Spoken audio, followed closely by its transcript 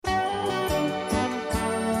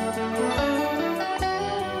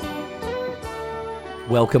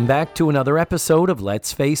Welcome back to another episode of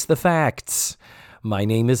Let's Face the Facts. My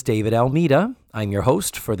name is David Almeida. I'm your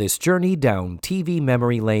host for this journey down TV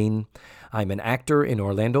memory lane. I'm an actor in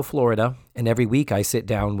Orlando, Florida, and every week I sit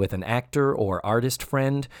down with an actor or artist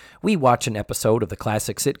friend. We watch an episode of the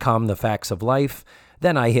classic sitcom The Facts of Life.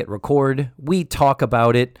 Then I hit record. We talk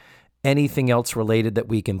about it. Anything else related that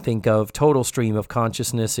we can think of. Total stream of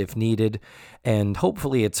consciousness if needed. And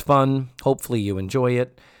hopefully it's fun. Hopefully you enjoy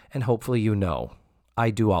it. And hopefully you know I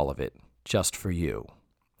do all of it just for you.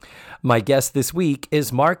 My guest this week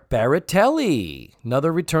is Mark Baratelli,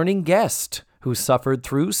 another returning guest who suffered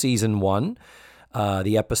through season 1.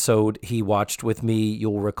 The episode he watched with me,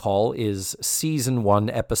 you'll recall, is season 1,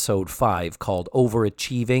 episode 5, called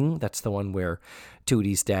Overachieving. That's the one where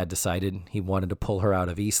Tootie's dad decided he wanted to pull her out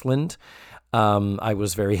of Eastland. I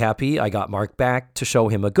was very happy. I got Mark back to show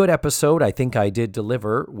him a good episode. I think I did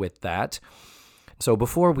deliver with that. So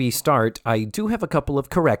before we start, I do have a couple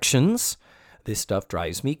of corrections. This stuff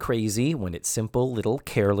drives me crazy when it's simple, little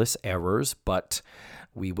careless errors, but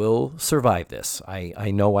we will survive this.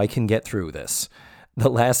 I know I can get through this.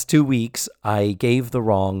 The last 2 weeks, I gave the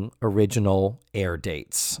wrong original air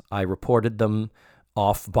dates. I reported them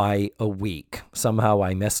off by a week. Somehow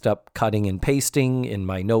I messed up cutting and pasting in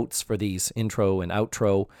my notes for these intro and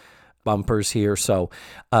outro bumpers here. So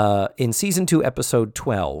in season 2, episode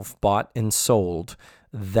 12, Bought and Sold,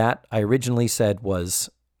 that I originally said was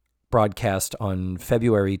broadcast on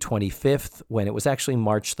February 25th when it was actually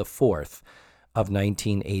March the 4th of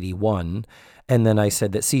 1981. And then I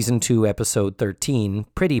said that season 2, episode 13,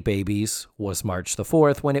 Pretty Babies, was March the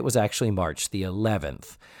 4th when it was actually March the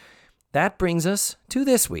 11th. That brings us to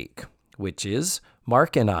this week, which is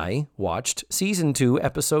Mark and I watched season 2,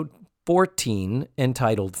 episode 14,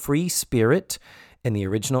 entitled Free Spirit, and the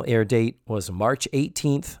original air date was March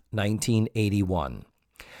 18th, 1981.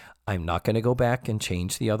 I'm not going to go back and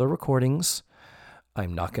change the other recordings.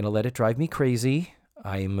 I'm not going to let it drive me crazy.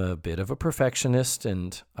 I'm a bit of a perfectionist,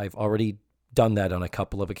 and I've already done that on a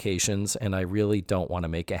couple of occasions, and I really don't want to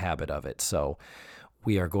make a habit of it. So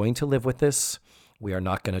we are going to live with this. We are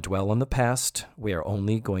not going to dwell on the past. We are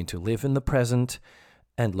only going to live in the present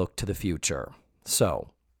and look to the future. So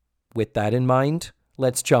with that in mind,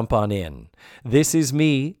 let's jump on in. This is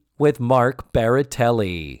me with Mark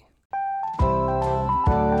Baratelli.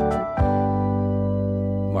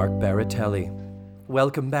 Mark Baratelli,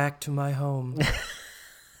 welcome back to my home.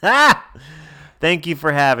 Thank you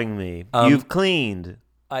for having me. You've cleaned.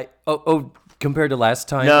 Compared to last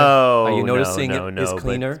time? No. Are you noticing it is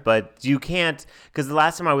cleaner? But you can't, because the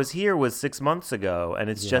last time I was here was 6 months ago,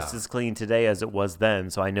 and it's just as clean today as it was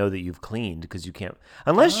then. So I know that you've cleaned, because you can't,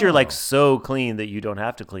 unless you're like so clean that you don't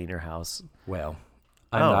have to clean your house. Well,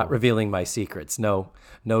 I'm not revealing my secrets. No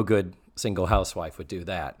good single housewife would do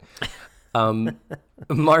that. Mark How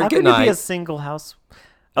and can I be a single house?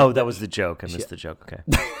 Oh, that was the joke. I missed the joke. Okay.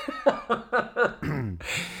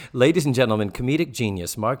 Ladies and gentlemen, comedic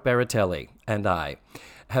genius Mark Baratelli and I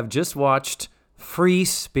have just watched Free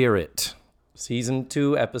Spirit, season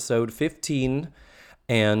 2, episode 15,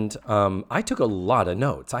 and I took a lot of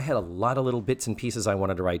notes. I had a lot of little bits and pieces I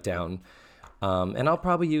wanted to write down, and I'll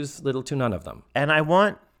probably use little to none of them. And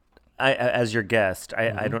as your guest,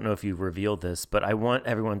 I don't know if you've revealed this, but I want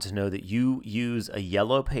everyone to know that you use a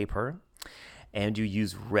yellow paper and you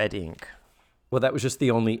use red ink. Well, that was just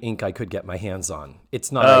the only ink I could get my hands on. It's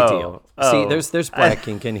not ideal. See, there's black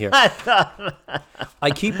ink in here.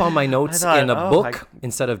 I keep all my notes in a book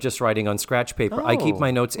instead of just writing on scratch paper. I keep my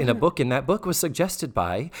notes in a book, and that book was suggested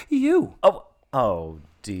by you. Oh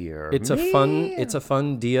dear. It's a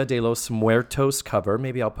fun Dia de los Muertos cover.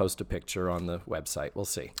 Maybe I'll post a picture on the website. We'll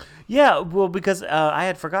see. Yeah, well, because I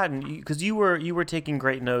had forgotten, because you were taking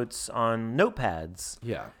great notes on notepads.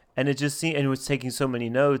 Yeah. And it just seemed, and it was taking so many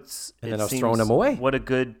notes. And then I was throwing them away. What a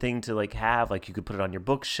good thing to like have. Like you could put it on your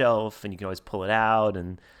bookshelf, and you can always pull it out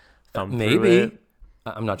and thumb through it.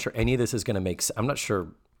 I'm not sure any of this is going to make. I'm not sure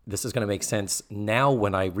this is going to make sense now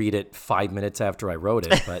when I read it 5 minutes after I wrote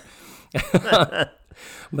it, but.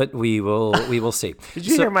 But we will see. Did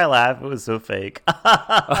you hear my laugh? It was so fake. Are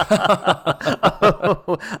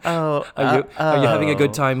you having a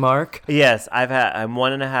good time, Mark? Yes, I'm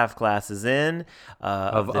 1.5 glasses in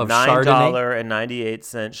of the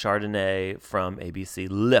 $9.98 Chardonnay from ABC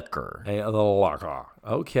Liquor.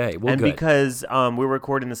 Okay, well, and good. because we're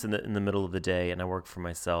recording this in the middle of the day, and I work for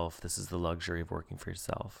myself. This is the luxury of working for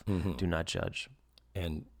yourself. Mm-hmm. Do not judge.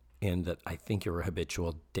 And that I think you're a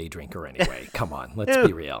habitual day drinker anyway. Come on, let's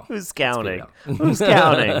be real. Who's counting? Who's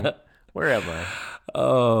counting? Where am I?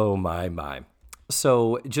 Oh, my.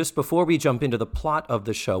 So just before we jump into the plot of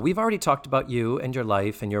the show, we've already talked about you and your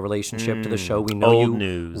life and your relationship to the show. We know old you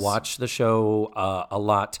news. watch the show a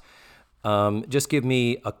lot. Just give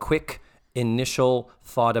me a quick initial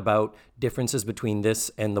thought about differences between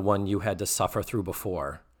this and the one you had to suffer through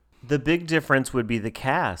before. The big difference would be the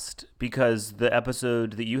cast, because the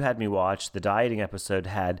episode that you had me watch, the dieting episode,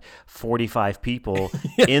 had 45 people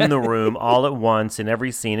in the room all at once in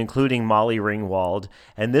every scene, including Molly Ringwald.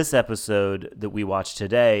 And this episode that we watched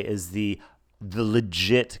today is the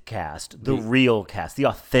legit cast, the real cast, the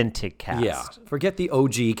authentic cast. Yeah, forget the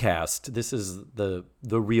OG cast. This is the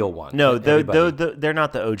real one. No, they're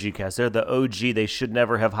not the OG cast. They're the OG. They should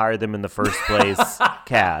never have hired them in the first place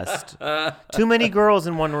cast. Too many girls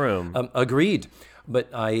in one room. Agreed. But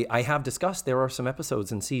I have discussed there are some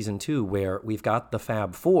episodes in season 2 where we've got the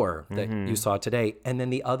Fab Four that you saw today, and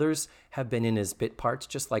then the others have been in as bit parts,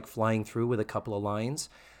 just like flying through with a couple of lines.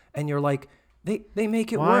 And you're like, They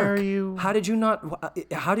make it Why work. are you- How did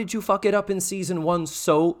you fuck it up in season 1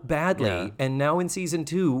 so badly? Yeah. And now in season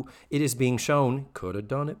 2, it is being shown, could have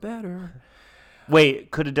done it better.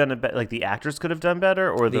 Wait, could have done it better? Like the actors could have done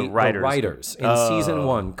better, or the writers? The writers in season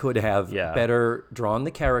 1 could have Yeah. better drawn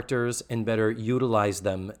the characters and better utilized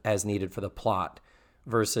them as needed for the plot.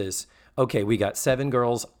 Versus, okay, we got 7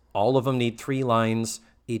 girls, all of them need 3 lines,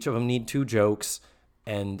 each of them need 2 jokes.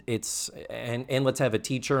 And and let's have a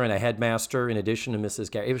teacher and a headmaster in addition to Mrs.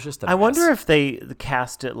 Gary. It was just a I mess. wonder if they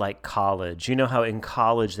cast it like college. You know how in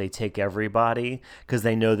college they take everybody because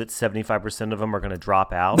they know that 75% of them are going to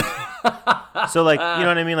drop out. So like, you know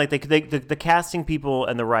what I mean? Like the casting people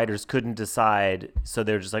and the writers couldn't decide, so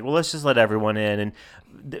they're just like, well, let's just let everyone in, and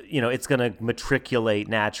it's going to matriculate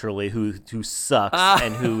naturally who sucks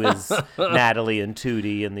and who is Natalie and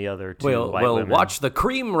Tootie and the other 2 white women. Watch the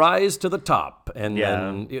cream rise to the top. And Yeah.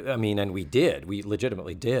 and we did. We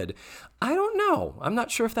legitimately did. I don't know. I'm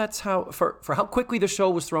not sure if that's how, for how quickly the show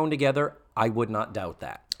was thrown together, I would not doubt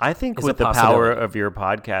that. I think It's with a the power possibility. of your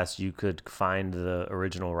podcast, you could find the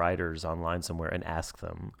original writers online somewhere and ask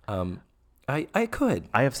them. I could.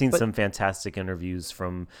 I have seen some fantastic interviews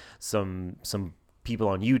from some people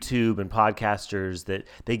on YouTube and podcasters that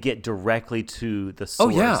they get directly to the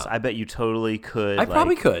source. Oh, yeah. I bet you totally could. I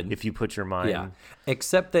probably could. if you put your mind. Yeah.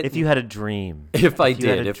 Except that If you had a dream. if I you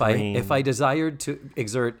had did, a if dream, I desired to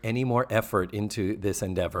exert any more effort into this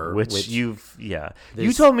endeavor, which you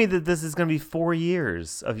told me that this is going to be 4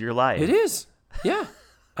 years of your life. it is. Yeah.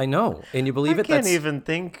 I know. And you believe I it? can't That's even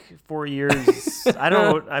think 4 years.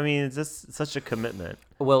 I mean, it's just such a commitment.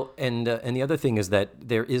 Well, and the other thing is that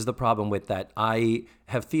there is the problem with that. I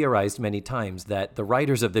have theorized many times that the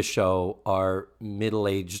writers of this show are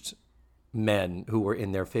middle-aged men who were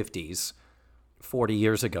in their 50s 40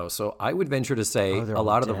 years ago. So I would venture to say they're a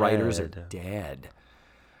lot of all the writers are dead. dead.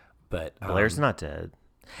 But Blair's not dead.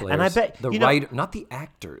 Blair's, And I bet the writer, not the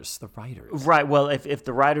actors, the writers. Right. Well, if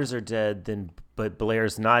the writers are dead, then but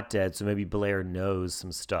Blair's not dead, so maybe Blair knows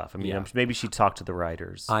some stuff. I mean, Yeah. maybe she talked to the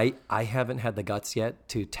writers. I haven't had the guts yet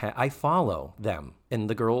to I follow them and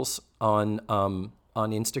the girls on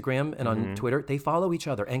Instagram and on Twitter. They follow each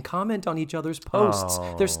other and comment on each other's posts.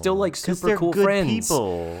 They're still like 'Cause super they're cool good friends.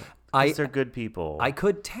 people. 'Cause they're good people. I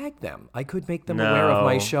could tag them. I could make them aware of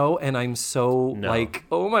my No. show, and I'm so No. like,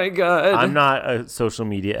 oh my god. I'm not a social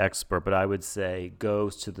media expert, but I would say go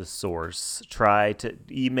to the source. Try to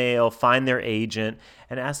email, find their agent,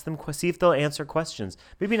 and ask them. See if they'll answer questions.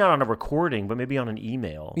 Maybe not on a recording, but maybe on an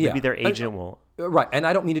email. Yeah. Maybe their agent will. Right, and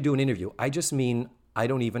I don't mean to do an interview. I just mean I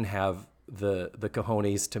don't even have the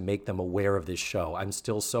cojones to make them aware of this show. I'm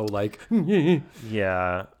still so like,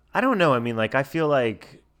 Yeah, I don't know. I mean, like I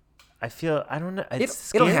don't know.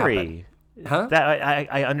 It's It'll scary. Huh? That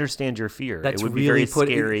I understand your fear. that's it would be really very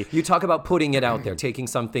scary. You talk about putting it out there, taking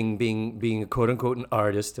something, being a quote unquote an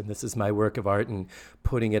artist, and this is my work of art, and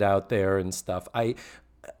putting it out there and stuff. I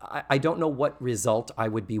don't know what result I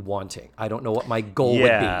would be wanting. I don't know what my goal would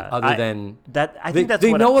be, other than I think that's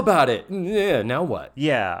they what know about it. Yeah, now what?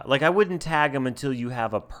 Yeah, like I wouldn't tag them until you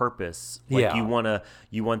have a purpose. Like Yeah.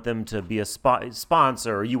 you want them to be a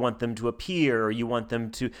sponsor, or you want them to appear, or you want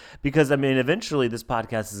them to, because I mean, eventually this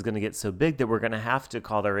podcast is going to get so big that we're going to have to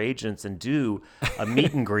call their agents and do a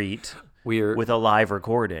meet and greet with a live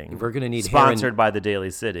recording. We're going to need sponsored by the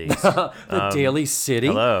Daily City. The Daily City.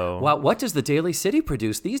 hello. Wow, what does the Daily City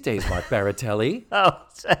produce these days, Mark Baratelli? Oh,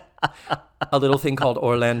 A little thing called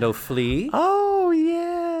Orlando Flea. oh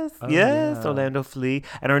yes, yes, Orlando Flea,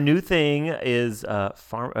 and our new thing is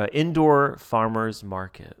indoor farmers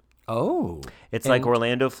market. Oh. It's like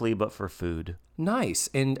Orlando Flea, but for food. Nice.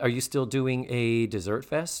 And are you still doing a dessert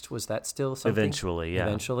fest? Was that still something? Eventually, yeah.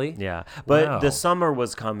 Eventually? Yeah. But Wow. the summer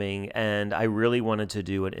was coming, and I really wanted to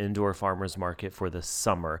do an indoor farmer's market for the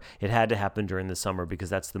summer. It had to happen during the summer because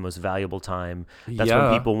that's the most valuable time. That's when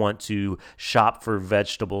Yeah. people want to shop for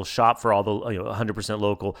vegetables, shop for all the 100%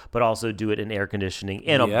 local, but also do it in air conditioning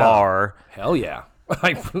in a Yeah. bar. Hell yeah.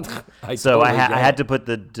 I So totally I get had it. to put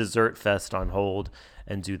the dessert fest on hold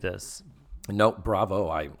and do this. No, bravo.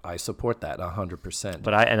 I support that 100%.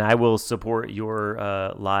 But I will support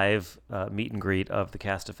your live meet and greet of the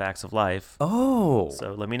cast of Facts of Life. Oh.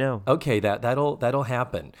 So let me know. Okay, that'll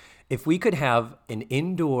happen. If we could have an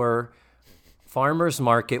indoor farmers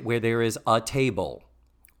market where there is a table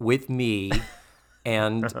with me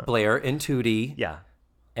and Blair and Tootie Yeah.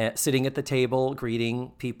 sitting at the table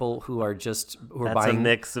greeting people who are That's buying a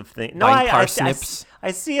mix of things. buying parsnips. I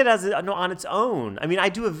see it as on its own. I mean, I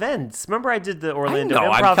do events. Remember, I did the Orlando I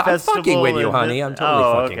know, Improv I'm Festival. fucking with you, and honey. the- I'm totally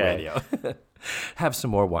Oh, fucking okay. with you. Have some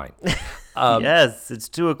more wine. Yes, it's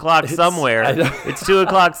 2:00 somewhere. I know. It's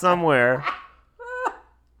 2:00 somewhere.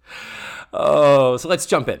 Oh, so let's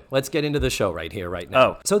jump in. Let's get into the show right here, right now.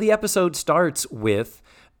 Oh. So the episode starts with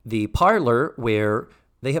the parlor where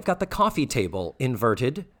they have got the coffee table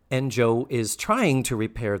inverted, and Joe is trying to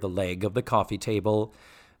repair the leg of the coffee table,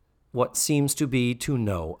 what seems to be to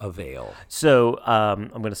no avail. So I'm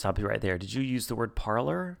going to stop you right there. Did you use the word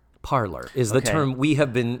parlor? Parlor is the Okay. term we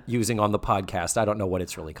have been using on the podcast. I don't know what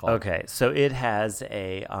it's really called. Okay, so it has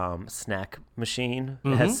a snack machine.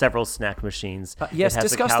 It has several snack machines. Yes, It has a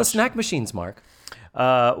discuss the couch. snack machines, Mark.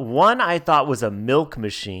 One I thought was a milk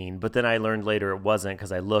machine, but then I learned later it wasn't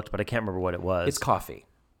because I looked, but I can't remember what it was. It's coffee.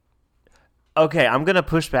 Okay, I'm going to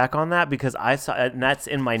push back on that because I saw, and that's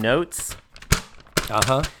in my notes,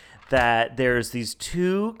 Uh-huh. that there's these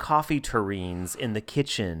 2 coffee tureens in the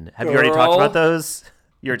kitchen. Have you already talked about those?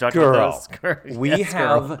 You already talked about those? We Yes,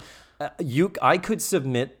 girl. have I could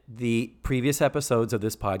submit the previous episodes of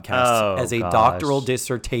this podcast Oh, as a gosh. doctoral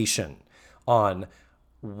dissertation on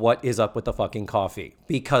what is up with the fucking coffee.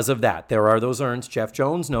 Because of that, there are those urns. Jeff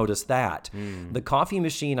Jones noticed that. The coffee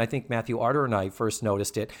machine, I think Matthew Arter and I first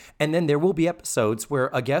noticed it. And then there will be episodes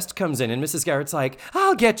where a guest comes in and Mrs. Garrett's like,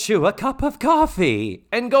 I'll get you a cup of coffee,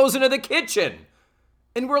 and goes into the kitchen.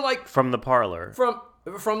 And we're like, From the parlor.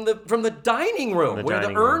 from the dining room where the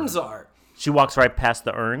dining room. urns are. She walks right past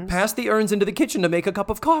the urns. Past the urns into the kitchen to make a cup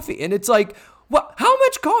of coffee. And it's like, what? How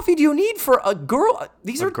much coffee do you need for a girl?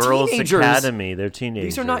 These are Girls teenagers. Academy. They're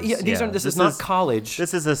teenagers. These are not. Yeah, these are. This is not college.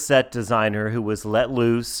 This is a set designer who was let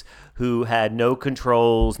loose, who had no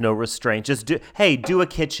controls, no restraint. Just do a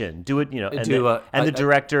kitchen. Do it, And, the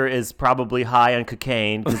director is probably high on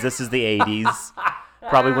cocaine because this is the 80s.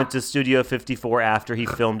 Probably went to Studio 54 after he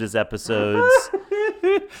filmed his episodes.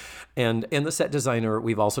 And the set designer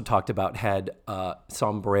we've also talked about had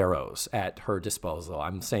sombreros at her disposal.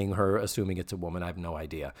 I'm saying her, assuming it's a woman. I have no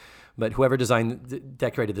idea. But whoever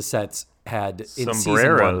decorated the sets had in Sombreros.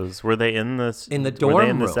 season 1, Were they in this? in the dorm Were they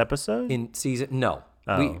in this room. episode? In season no.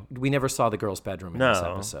 We never saw the girls' bedroom in this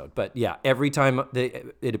No. episode. But yeah, every time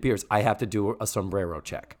it appears, I have to do a sombrero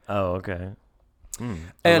check. Oh, okay.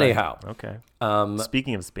 Anyhow, Okay.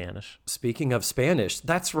 Speaking of Spanish. speaking of Spanish,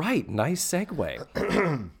 that's right. Nice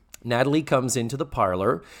segue. Natalie comes into the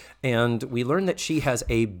parlor, and we learn that she has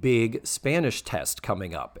a big Spanish test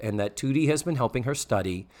coming up, and that Tootie has been helping her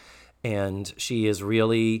study, and she is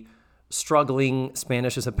really struggling.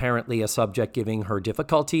 Spanish is apparently a subject giving her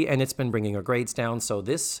difficulty, and it's been bringing her grades down. So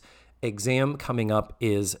this exam coming up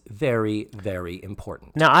is very, very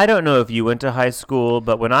important. Now, I don't know if you went to high school,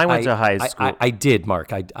 but when I went to high school... I did,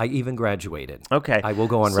 Mark. I even graduated. Okay. I will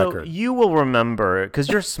go on so record. You will remember, because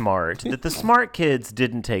you're smart, that the smart kids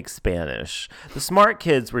didn't take Spanish. The smart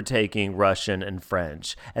kids were taking Russian and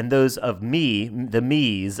French. And those of me, the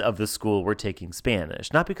me's of the school, were taking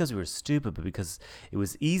Spanish. Not because we were stupid, but because it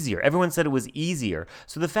was easier. Everyone said it was easier.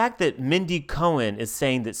 So the fact that Mindy Cohen is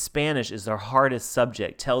saying that Spanish is their hardest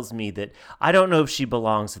subject tells me that I don't know if she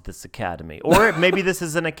belongs at this academy. Or maybe this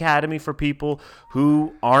is an academy for people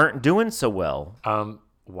who aren't doing so well.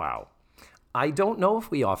 Wow. I don't know if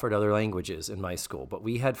we offered other languages in my school, but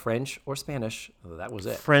we had French or Spanish. That was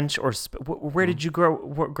it. French or where did you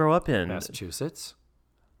grow up in? Massachusetts.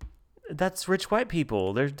 That's rich white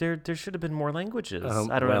people. There should have been more languages.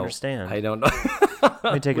 I don't Well, understand. I don't know.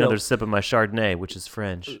 Let me take another sip of my Chardonnay, which is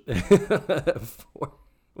French.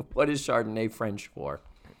 What is Chardonnay French for?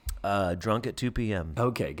 Drunk at 2 p.m.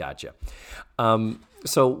 Okay, gotcha.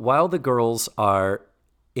 So while the girls are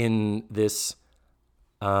in this,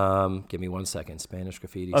 give me 1 second, Spanish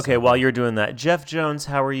graffiti. Okay, while you're doing that, Jeff Jones,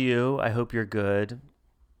 how are you? I hope you're good.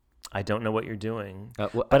 I don't know what you're doing.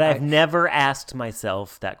 Well, but I've never asked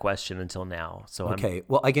myself that question until now. So okay.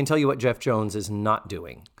 Well, I can tell you what Jeff Jones is not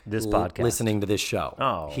doing. This podcast. Listening to this show.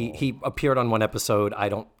 Oh. He appeared on one episode. I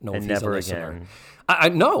don't know if he's never a listener. again. I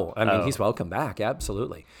know. I mean, he's welcome back.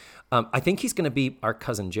 Absolutely. I think he's going to be our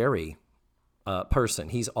Cousin Jerry person.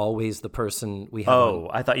 He's always the person we have. Oh,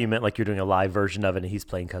 I thought you meant like you're doing a live version of it and he's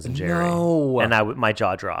playing Cousin Jerry. No. And my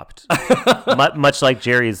jaw dropped. Much like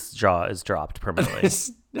Jerry's jaw is dropped permanently.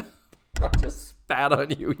 I just spat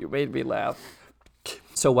on you. You made me laugh.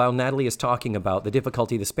 So while Natalie is talking about the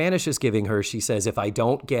difficulty the Spanish is giving her, she says, if I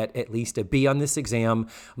don't get at least a B on this exam,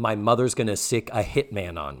 my mother's going to sick a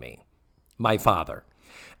hitman on me. My father.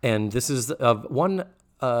 And this is one...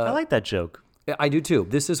 I like that joke. I do too.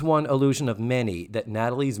 This is one allusion of many that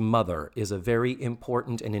Natalie's mother is a very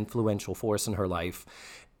important and influential force in her life.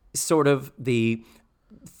 Sort of the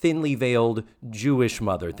thinly veiled Jewish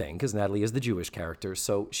mother thing, because Natalie is the Jewish character.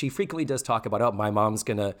 So she frequently does talk about, oh, my mom's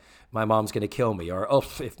gonna kill me, or oh,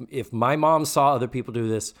 if my mom saw other people do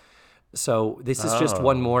this. So this is just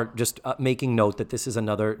one more, just making note that this is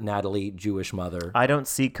another Natalie Jewish mother. I don't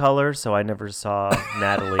see color, so I never saw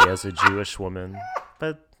Natalie as a Jewish woman.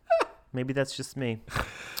 But maybe that's just me.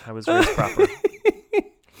 I was raised proper.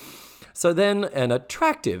 So then an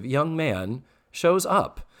attractive young man shows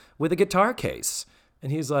up with a guitar case.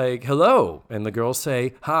 And he's like, hello. And the girls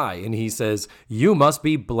say, hi. And he says, you must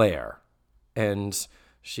be Blair. And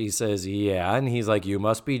she says, yeah. And he's like, you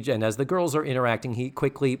must be. And as the girls are interacting, he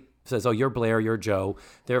quickly says, oh, you're Blair, you're Joe.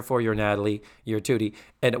 Therefore, you're Natalie, you're Tootie.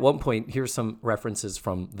 And at one point, here's some references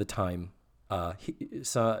from the time.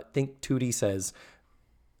 So I think Tootie says,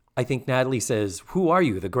 I think Natalie says, who are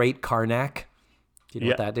you, the great Karnak? Do you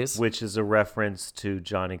know what that is? Which is a reference to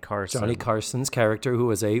Johnny Carson. Johnny Carson's character, who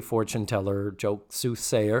is a fortune teller, joke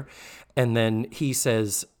soothsayer. And then he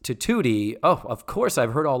says to Tootie, oh, of course,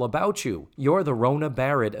 I've heard all about you. You're the Rona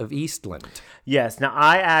Barrett of Eastland. Yes. Now,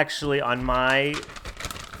 I actually, on my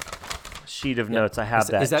sheet of notes, I have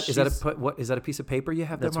that. Is that a piece of paper you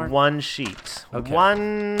have there, That's Mark? one sheet. Okay.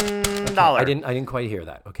 $1. I didn't quite hear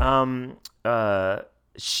that. Okay.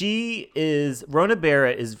 Rona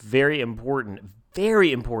Barrett is very important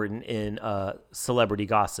in celebrity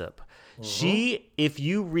gossip. If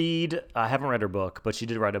you read, I haven't read her book, but she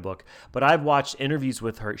did write a book, but I've watched interviews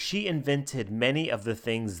with her. She invented many of the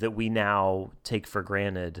things that we now take for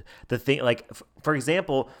granted. For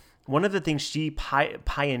example, one of the things she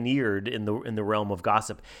pioneered in the realm of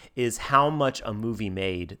gossip is how much a movie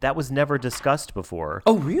made. That was never discussed before.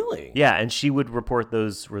 Oh, really? Yeah, and she would report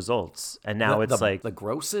those results. And now the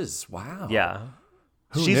grosses. Wow. Yeah.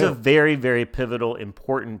 She's a very, very pivotal,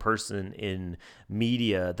 important person in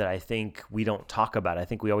media that I think we don't talk about. I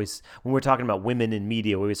think when we're talking about women in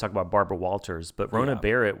media, we always talk about Barbara Walters, but Rona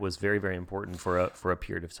Barrett was very, very important for a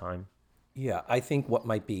period of time. Yeah, I think what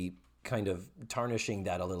might be kind of tarnishing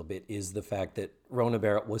that a little bit is the fact that Rona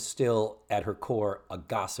Barrett was still at her core a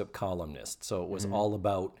gossip columnist. So it was all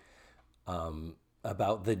about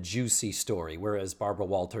the juicy story, whereas Barbara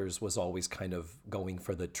Walters was always kind of going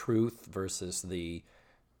for the truth versus the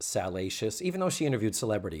salacious, even though she interviewed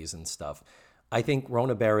celebrities and stuff. I think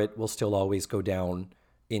Rona Barrett will still always go down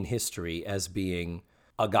in history as being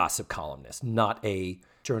a gossip columnist, not a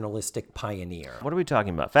journalistic pioneer. What are we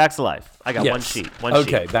talking about? Facts of life. I got one sheet.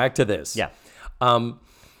 Okay, back to this. Yeah.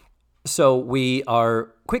 So we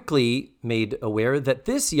are quickly made aware that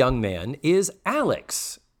this young man is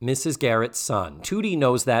Alex, Mrs. Garrett's son. Tootie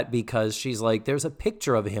knows that because she's like, there's a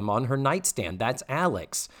picture of him on her nightstand. That's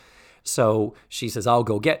Alex. So she says, I'll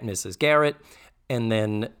go get Mrs. Garrett. And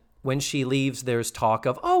then when she leaves, there's talk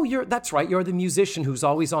of, oh, that's right. You're the musician who's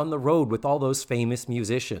always on the road with all those famous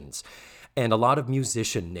musicians. And a lot of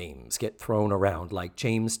musician names get thrown around, like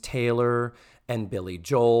James Taylor and Billy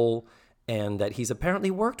Joel, and that he's apparently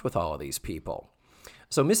worked with all of these people.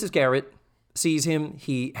 So Mrs. Garrett sees him.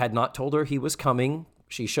 He had not told her he was coming.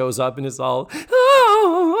 She shows up and is all,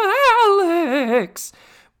 oh, Alex.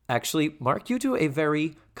 Actually, Mark, you do a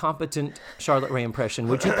very competent Charlotte Rae impression.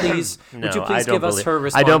 Would you please give us her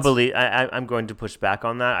response? I don't believe. I'm going to push back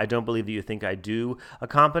on that. I don't believe that you think I do a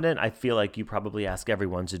competent. I feel like you probably ask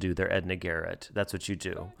everyone to do their Edna Garrett. That's what you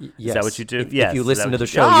do. Yes. Is that what you do? If you listen to the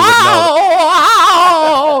show, you would know.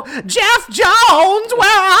 Oh, Jeff Jones,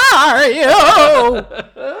 where are you?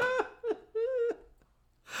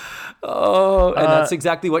 Oh, and that's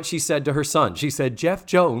exactly what she said to her son. She said, Jeff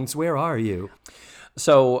Jones, where are you?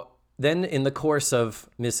 So then in the course of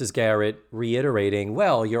Mrs. Garrett reiterating,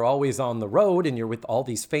 well, you're always on the road and you're with all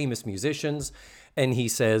these famous musicians, And he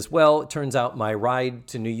says, well, it turns out my ride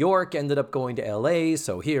to New York ended up going to L.A.,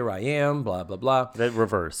 so here I am, blah, blah, blah. The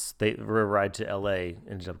reverse. They ride to L.A.,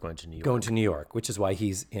 ended up going to New York. Going to New York, which is why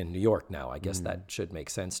he's in New York now. I guess that should make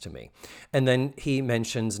sense to me. And then he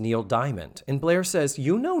mentions Neil Diamond. And Blair says,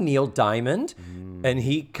 you know Neil Diamond? And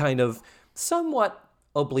he kind of somewhat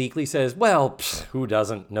obliquely says, well, who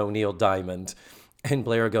doesn't know Neil Diamond? And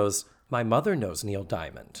Blair goes, my mother knows Neil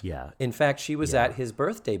Diamond. Yeah. In fact, she was at his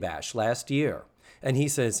birthday bash last year. And he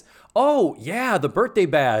says, oh, yeah, the birthday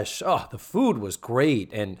bash. Oh, the food was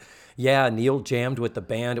great. And yeah, Neil jammed with the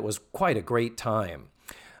band. It was quite a great time.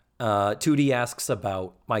 Tootie asks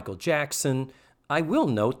about Michael Jackson. I will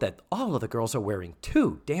note that all of the girls are wearing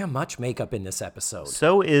too damn much makeup in this episode.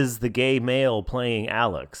 So is the gay male playing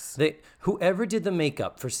Alex. Whoever did the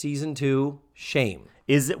makeup for season 2, shame.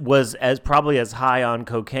 Was probably as high on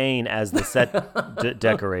cocaine as the set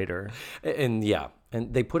decorator. And yeah.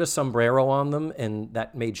 And they put a sombrero on them, and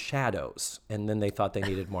that made shadows. And then they thought they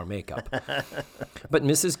needed more makeup. But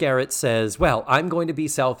Mrs. Garrett says, well, I'm going to be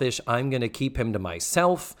selfish. I'm going to keep him to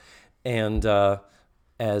myself. And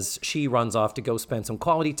as she runs off to go spend some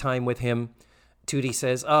quality time with him, Tootie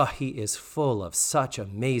says, oh, he is full of such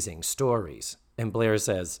amazing stories. And Blair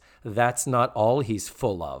says, that's not all he's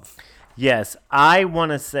full of. Yes, I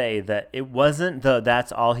want to say that it wasn't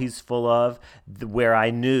that's all he's full of where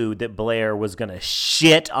I knew that Blair was going to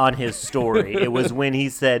shit on his story. It was when he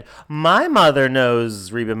said, my mother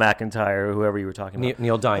knows Reba McEntire, or whoever you were talking about.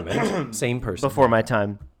 Neil Diamond, same person. Before my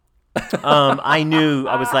time. I knew,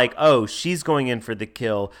 I was like, oh, she's going in for the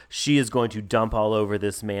kill. She is going to dump all over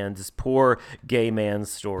this poor gay man's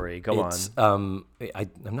story. Go on.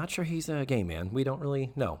 I'm not sure he's a gay man. We don't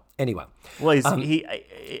really know. Anyway. Well, he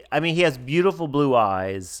has beautiful blue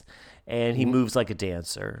eyes, and he moves like a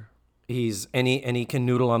dancer. And he can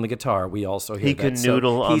noodle on the guitar. We also hear he can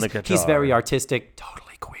noodle on the guitar. He's very artistic,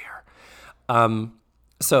 totally queer.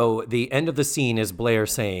 So the end of the scene is Blair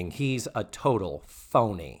saying he's a total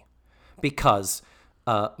phony because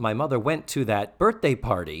my mother went to that birthday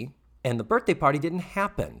party and the birthday party didn't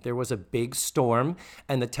happen. There was a big storm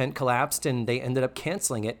and the tent collapsed and they ended up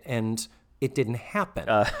canceling it and it didn't happen.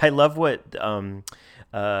 I love what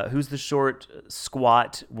who's the short,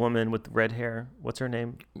 squat woman with red hair? What's her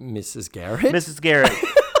name? Mrs. Garrett? Mrs. Garrett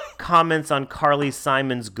comments on Carly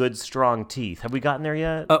Simon's good, strong teeth. Have we gotten there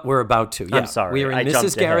yet? We're about to, yeah. I'm sorry. We're in I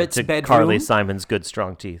Mrs. Garrett's to bedroom. Carly Simon's good,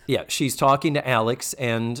 strong teeth. Yeah, she's talking to Alex,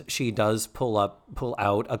 and she does pull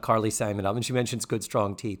out a Carly Simon album, and she mentions good,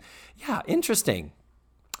 strong teeth. Yeah, interesting.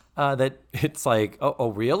 That it's like,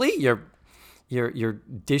 oh, really? You're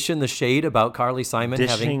dishing the shade about Carly Simon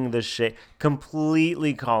dishing the shade,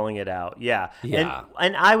 completely calling it out. Yeah.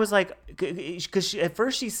 And I was like, because at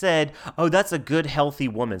first she said, "Oh, that's a good, healthy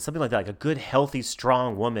woman," something like that, like a good, healthy,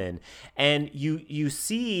 strong woman. And you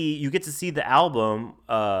get to see the album,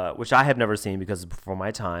 which I have never seen because it's before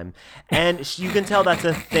my time, and you can tell that's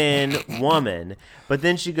a thin woman. But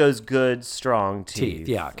then she goes, "Good, strong teeth."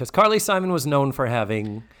 Yeah, because Carly Simon was known for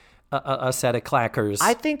having a set of clackers.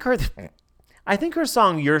 I think her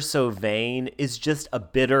song "You're So Vain" is just a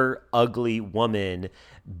bitter, ugly woman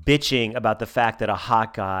bitching about the fact that a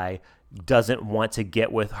hot guy doesn't want to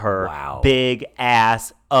get with her big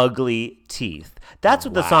ass, ugly teeth. That's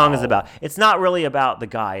what the song is about. It's not really about the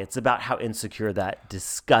guy. It's about how insecure that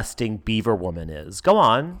disgusting beaver woman is. Go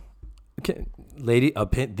on. Okay, lady,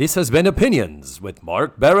 this has been Opinions with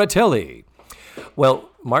Mark Baratelli. Well,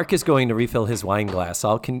 Mark is going to refill his wine glass.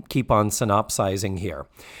 I'll keep on synopsizing here.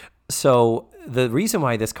 So the reason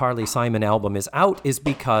why this Carly Simon album is out is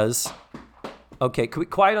because, okay,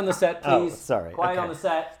 quiet on the set, please. Oh, sorry. Quiet on the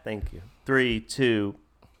set. Thank you. 3, 2.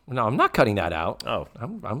 No, I'm not cutting that out. Oh,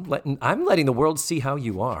 I'm letting the world see how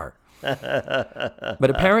you are. But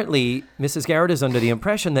apparently, Mrs. Garrett is under the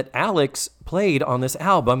impression that Alex played on this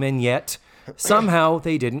album, and yet somehow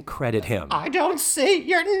they didn't credit him. I don't see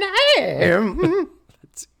your name.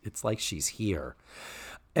 It's like she's here,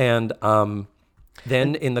 and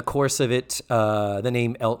then in the course of it, the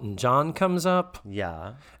name Elton John comes up.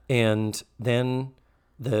 Yeah. And then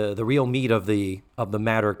the real meat of the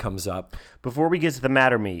matter comes up. Before we get to the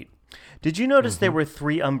matter meat, did you notice there were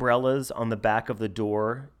 3 umbrellas on the back of the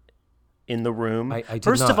door in the room? I did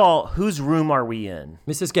First not. of all, whose room are we in?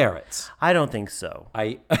 Mrs. Garrett's. I don't think so.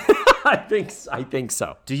 I think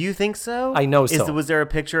so. Do you think so? I know so. Was there a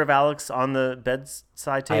picture of Alex on the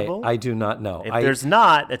bedside table? I do not know. If there's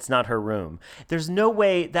not, it's not her room. There's no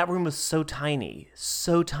way. That room was so tiny,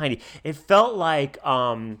 so tiny. It felt like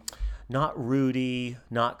Not Rudy,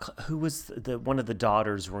 who was the one of the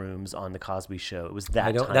daughters' rooms on the Cosby Show. It was that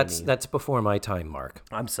I don't. tiny. That's before my time, Mark.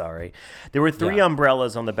 I'm sorry. There were 3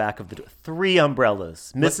 umbrellas on the back of the door. 3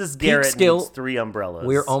 umbrellas. Mrs. Garrett needs 3 umbrellas.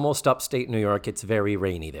 We're almost upstate New York. It's very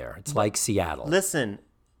rainy there. It's like Seattle. Listen,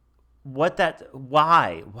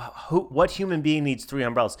 why? What human being needs 3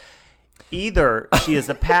 umbrellas? Either she is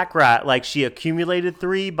a pack rat, like she accumulated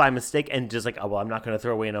 3 by mistake and just like, oh, well, I'm not going to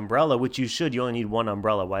throw away an umbrella, which you should. You only need 1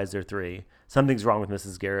 umbrella. Why is there 3? Something's wrong with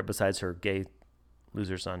Mrs. Garrett besides her gay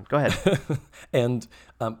loser son. Go ahead. And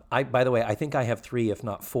by the way, I think I have 3, if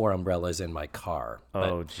not 4 umbrellas in my car.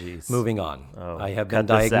 Oh, jeez. Moving on. Oh, I have been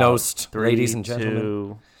cut this out. diagnosed, 3, ladies and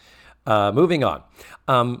gentlemen. 2. Moving on.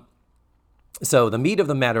 So the meat of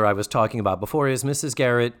the matter I was talking about before is Mrs.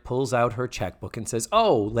 Garrett pulls out her checkbook and says,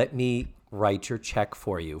 "Oh, let me write your check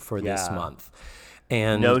for you for this month."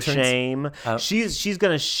 And no shame. She's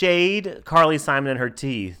going to shade Carly Simon in her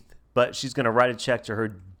teeth, but she's going to write a check to her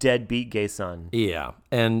deadbeat gay son. Yeah.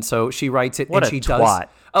 And so she writes it What and a she twat. does.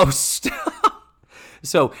 Oh, stop.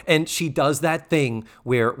 So, and she does that thing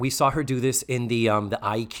where we saw her do this in the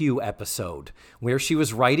IQ episode where she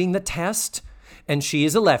was writing the test. And she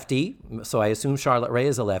is a lefty, so I assume Charlotte Rae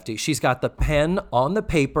is a lefty. She's got the pen on the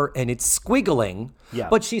paper, and it's squiggling,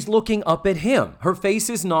 but she's looking up at him. Her face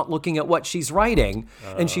is not looking at what she's writing,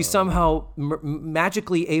 and she's somehow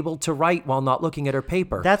magically able to write while not looking at her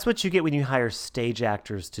paper. That's what you get when you hire stage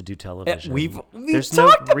actors to do television. We've There's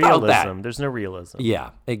talked no about realism. that. There's no realism. Yeah,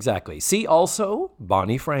 exactly. See also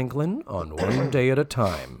Bonnie Franklin on One Day at a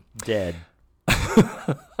Time. Dead.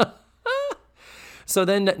 So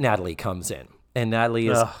then Natalie comes in. And Natalie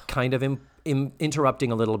is kind of interrupting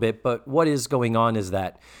a little bit, but what is going on is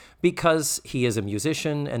that because he is a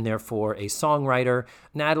musician and therefore a songwriter,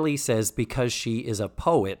 Natalie says because she is a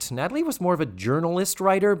poet. Natalie was more of a journalist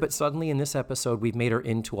writer, but suddenly in this episode we've made her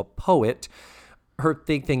into a poet. Her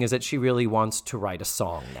big thing is that she really wants to write a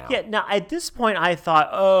song now. Yeah, now at this point I thought,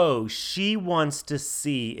 oh, she wants to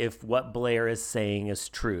see if what Blair is saying is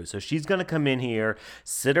true. So she's going to come in here,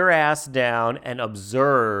 sit her ass down and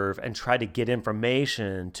observe and try to get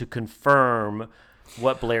information to confirm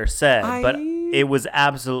what Blair said. But it was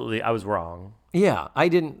absolutely, I was wrong. Yeah,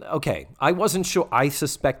 I wasn't sure. I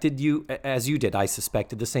suspected you, as you did. I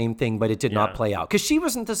suspected the same thing, but it did not play out. Because she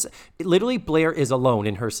wasn't literally, Blair is alone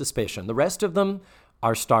in her suspicion. The rest of them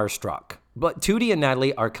are starstruck. But Tootie and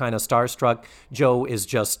Natalie are kind of starstruck. Joe is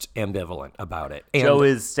just ambivalent about it. And Joe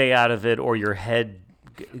is stay out of it or your head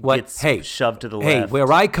gets shoved to the left. Hey,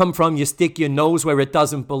 where I come from, you stick your nose where it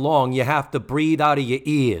doesn't belong. You have to breathe out of your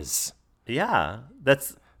ears. Yeah,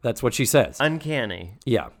 that's what she says. Uncanny.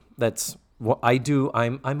 Yeah, that's what I do.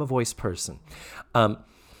 I'm a voice person.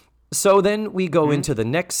 So then we go into the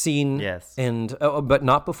next scene. Yes. And but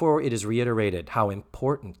not before it is reiterated how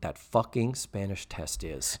important that fucking Spanish test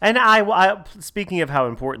is. And I speaking of how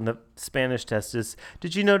important the Spanish test is,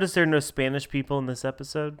 did you notice there are no Spanish people in this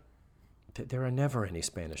episode? There are never any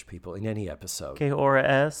Spanish people in any episode. Que hora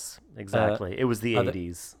es? Exactly. It was the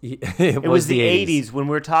 80s. It was the 80s when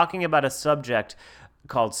we're talking about a subject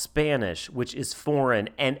called Spanish, which is foreign.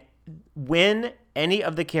 And when any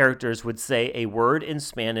of the characters would say a word in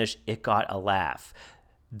Spanish, it got a laugh.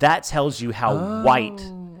 That tells you how white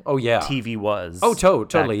TV was. Oh,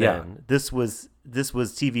 totally, back then. This was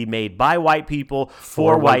TV made by white people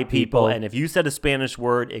for white people, and if you said a Spanish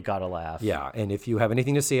word, it got a laugh. Yeah, and if you have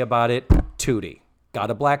anything to say about it, Tootie. Got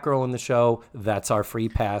a black girl in the show. That's our free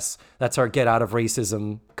pass. That's our get out of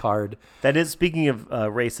racism card. That is, speaking of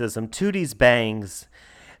racism, Tootie's bangs.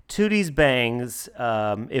 Tootie's bangs,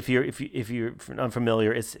 if you're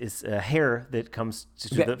unfamiliar, is hair that comes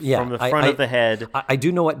from the front of the head. I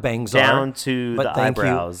do know what bangs down are. to the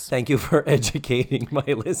eyebrows. Thank you for educating my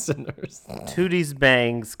listeners. Tootie's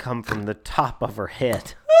bangs come from the top of her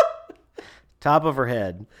head. Top of her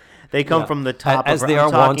head. They come from the top as of her. they are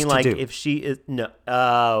wont to like do. if she is no.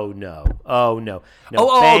 Oh no. Bangs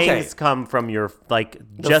okay. come from your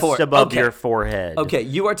just above your forehead. Okay,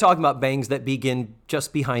 you are talking about bangs that begin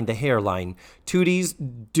just behind the hairline. Tooties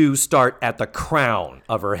do start at the crown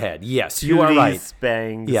of her head. Yes, you are right. Tootie's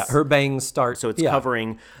bangs. Yeah, her bangs start. So it's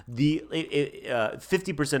covering the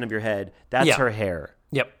 50% of your head. That's her hair.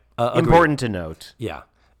 Yep. Important to note. Yeah.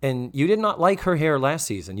 And you did not like her hair last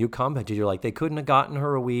season. You commented, you're like, they couldn't have gotten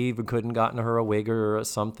her a weave, or couldn't gotten her a wig or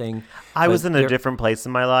something. I was in a different place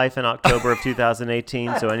in my life in October of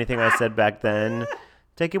 2018, so anything I said back then,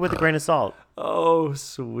 take it with a grain of salt. Oh,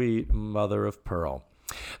 sweet mother of pearl.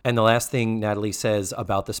 And the last thing Natalie says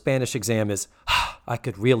about the Spanish exam is, I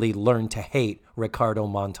could really learn to hate Ricardo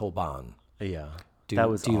Montalban. Yeah. Do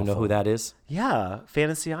you know who that is? Yeah,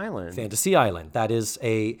 Fantasy Island. Fantasy Island. That is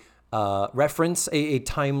reference, a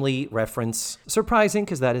timely reference. Surprising,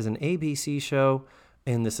 because that is an ABC show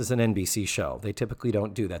and this is an NBC show. They typically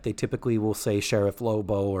don't do that. They typically will say Sheriff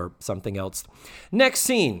Lobo or something else. Next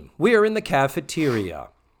scene, we are in the cafeteria.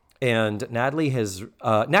 And Natalie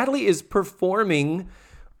is performing,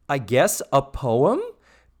 I guess, a poem.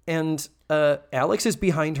 And Alex is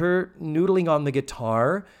behind her, noodling on the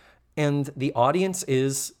guitar. And the audience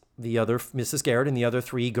is the other Mrs. Garrett and the other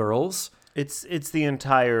three girls. It's the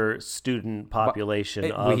entire student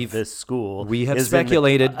population of this school. We have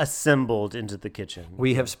speculated. Assembled into the kitchen.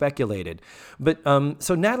 We have speculated. But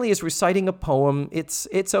so Natalie is reciting a poem. It's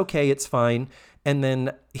okay. It's fine. And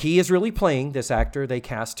then he is really playing, this actor. They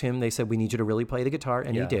cast him. They said, we need you to really play the guitar.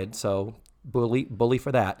 And he did. So bully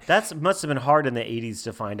for that. That must have been hard in the 80s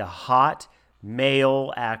to find a hot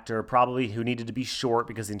male actor, probably who needed to be short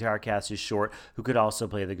because the entire cast is short, who could also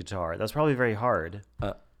play the guitar. That's probably very hard.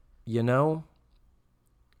 You know,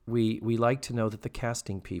 we like to know that the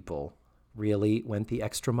casting people really went the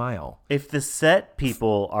extra mile. If the set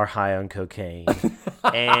people are high on cocaine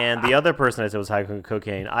and the other person I said was high on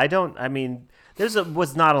cocaine, there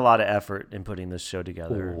was not a lot of effort in putting this show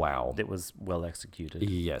together. Wow. It was well executed.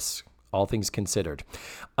 Yes, all things considered.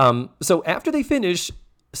 So after they finish,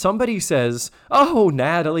 somebody says, "Oh,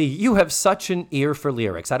 Natalie, you have such an ear for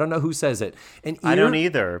lyrics." I don't know who says it. I don't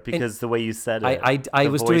either, because the way you said it. I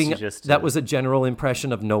was doing that was a general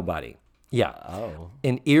impression of nobody. Yeah. Oh.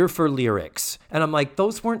 An ear for lyrics. And I'm like,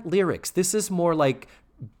 those weren't lyrics. This is more like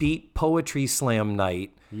beat poetry slam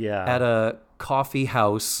night at a coffee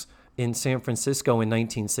house in San Francisco in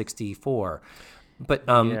 1964. But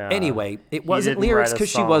anyway, it wasn't lyrics because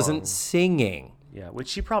she wasn't singing. Yeah, which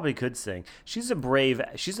she probably could sing. She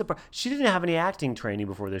didn't have any acting training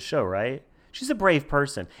before this show, right? She's a brave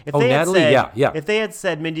person. If If they had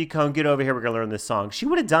said, Mindy Cohn, get over here, we're going to learn this song, she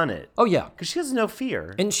would have done it. Oh, yeah. Because she has no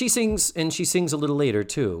fear. And she sings a little later,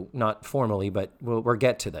 too. Not formally, but we'll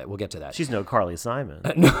get to that. We'll get to that. She's no Carly Simon.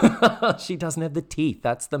 She doesn't have the teeth.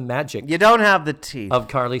 That's the magic. You don't have the teeth. Of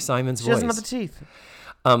Carly Simon's voice. She doesn't have the teeth.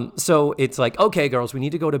 So it's like, okay, girls, we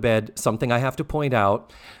need to go to bed. Something I have to point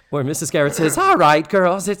out, where Mrs. Garrett says, all right,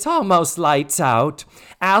 girls, it's almost lights out.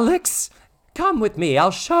 Alex, come with me.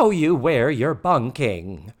 I'll show you where you're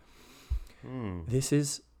bunking. This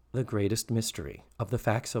is the greatest mystery of the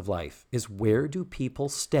facts of life, is where do people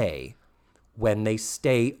stay when they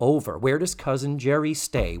stay over? Where does Cousin Jerry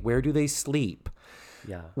stay? Where do they sleep?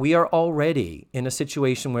 Yeah. We are already in a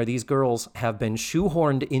situation where these girls have been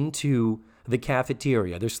shoehorned into the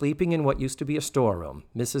cafeteria. They're sleeping in what used to be a storeroom.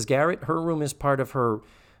 Mrs. Garrett, her room is part of her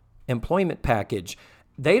employment package.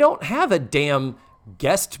 They don't have a damn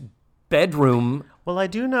guest bedroom. Well, I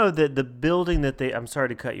do know that the building that I'm sorry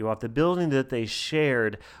to cut you off, the building that they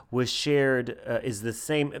shared is the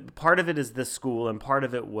same. Part of it is the school and part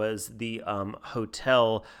of it was the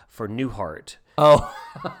hotel for Newhart. Oh.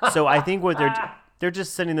 So I think what they're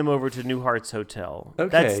just sending them over to Newhart's hotel.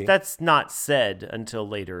 Okay. That's not said until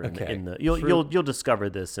later in the you'll discover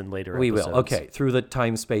this in later episodes. We will. Okay. Through the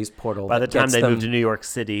time-space portal. By the time they move to New York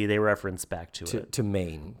City, they reference back to it. To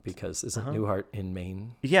Maine, because isn't Newhart in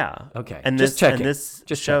Maine? Yeah. Okay. And this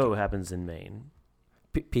show happens in Maine.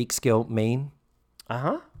 Peekskill, Maine?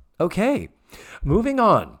 Uh-huh. Okay. Moving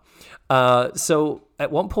on. So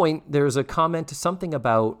at one point, there's a comment to something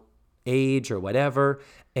about age or whatever,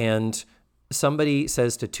 and somebody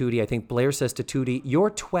says to Tootie, I think Blair says to Tootie, you're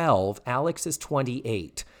 12, Alex is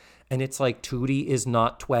 28. And it's like, Tootie is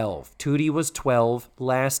not 12. Tootie was 12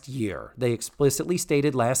 last year. They explicitly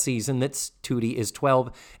stated last season that Tootie is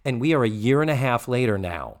 12, and we are a year and a half later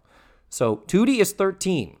now. So Tootie is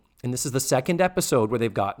 13, and this is the second episode where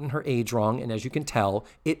they've gotten her age wrong, and as you can tell,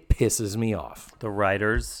 it pisses me off. The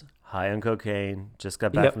writers, high on cocaine, just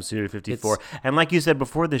got back from Studio 54. And like you said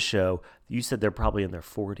before the show, you said they're probably in their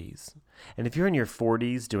 40s. And if you're in your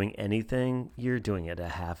 40s doing anything, you're doing it a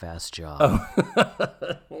half-assed job.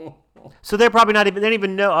 Oh. So they're probably not even, they don't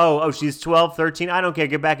even know, oh, she's 12, 13. I don't care.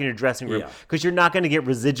 Get back in your dressing room. Because you're not going to get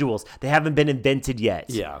residuals. They haven't been invented yet.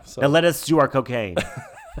 Yeah. So. Now let us do our cocaine.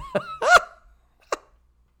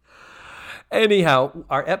 Anyhow,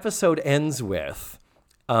 our episode ends with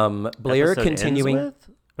Blair continuing.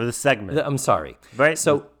 Or the segment. I'm sorry. Right.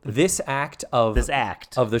 So this act of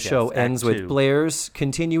the show ends with Blair's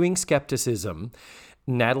continuing skepticism.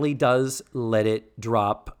 Natalie does let it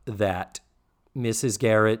drop that Mrs.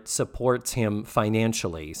 Garrett supports him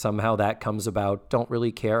financially. Somehow that comes about. Don't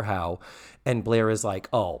really care how. And Blair is like,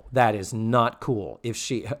 oh, that is not cool. If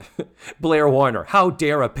she, Blair Warner, how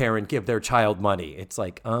dare a parent give their child money? It's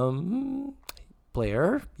like,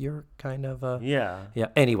 Blair, you're kind of a... Yeah. Yeah,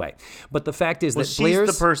 anyway. But the fact is Well, that she's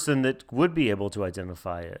Blair's... the person that would be able to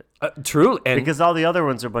identify it. True. And, Because all the other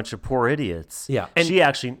ones are a bunch of poor idiots. Yeah, and- She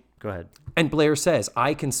actually... Go ahead. and Blair says,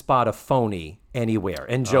 I can spot a phony anywhere.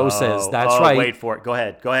 And Joe says, that's right. Wait for it. Go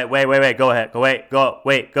ahead. Wait. Go ahead.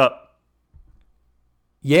 Go.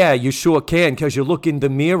 Yeah, you sure can, because you look in the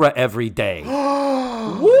mirror every day. Woo!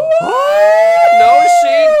 No,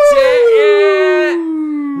 she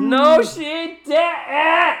didn't. No, she didn't.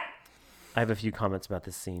 I have a few comments about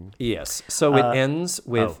this scene. Yes. So it ends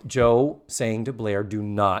with Joe saying to Blair, do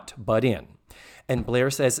not butt in. And Blair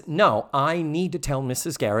says, no, I need to tell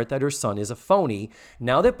Mrs. Garrett that her son is a phony.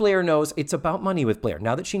 Now that Blair knows it's about money with Blair,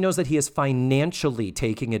 now that she knows that he is financially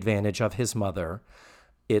taking advantage of his mother,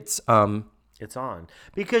 it's on.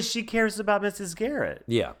 Because she cares about Mrs. Garrett.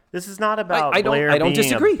 yeah. This is not about I don't Blair being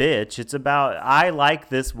disagree. a bitch. It's about, I like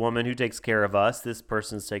this woman who takes care of us. This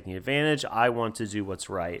person's taking advantage. I want to do what's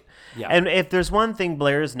right. Yeah. And if there's one thing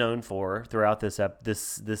Blair is known for throughout this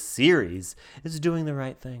series, is doing the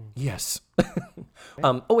right thing. Yes.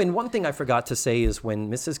 And one thing I forgot to say is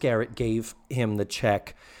when Mrs. Garrett gave him the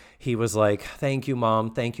check, he was like, thank you,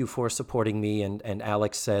 Mom. Thank you for supporting me. And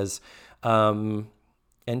Alex says,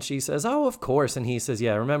 and she says, oh, of course. And he says,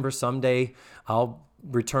 yeah, remember, someday I'll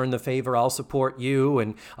return the favor. I'll support you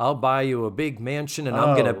and I'll buy you a big mansion and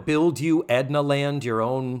I'm going to build you Edna Land, your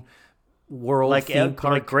own world theme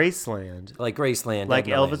park. Like Graceland. Like Graceland. Like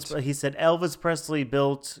Edna Elvis, Land. he said Elvis Presley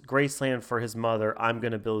built Graceland for his mother. I'm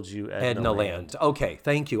going to build you Edna Land. Okay,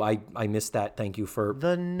 thank you. I missed that. Thank you for...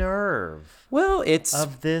 The nerve Well, it's...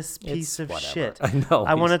 of this piece of whatever. shit. I know.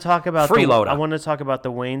 I want to talk about freeloader. I want to talk about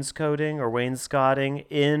the wainscoting or wainscoting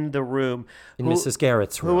in the room. In Mrs.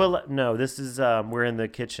 Garrett's room. No, this is we're in the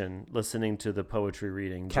kitchen listening to the poetry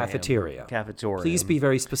reading. Cafeteria. Cafeteria. Please be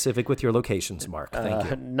very specific with your locations, Mark. Thank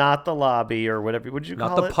you. Not the lobby or whatever. Would you Not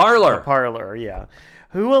call the it? parlor. The parlor, yeah.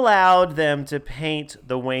 Who allowed them to paint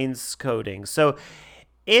the wainscoting? So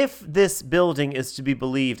if this building is to be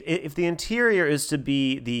believed, if the interior is to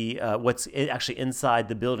be the what's actually inside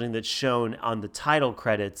the building that's shown on the title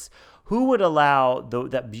credits, who would allow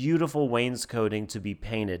that beautiful wainscoting to be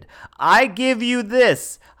painted? I give you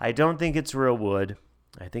this. I don't think it's real wood.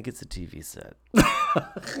 I think it's a TV set.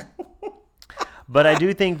 But I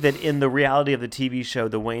do think that in the reality of the TV show,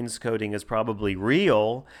 the wainscoting is probably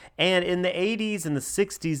real. And in the 80s and the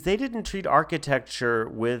 60s, they didn't treat architecture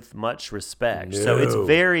with much respect. So it's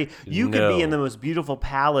very, you could be in the most beautiful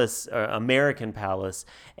palace, American palace,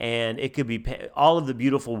 and it could be all of the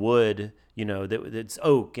beautiful wood, you know, that's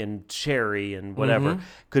oak and cherry and whatever,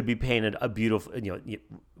 could be painted a beautiful,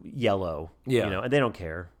 yellow, Yeah. and they don't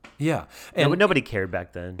care. Yeah. And Nobody cared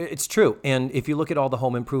back then. it's true. And if you look at all the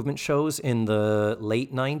home improvement shows in the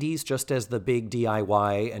late 90s, just as the big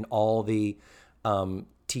DIY and all the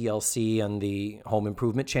TLC and the home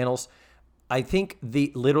improvement channels, I think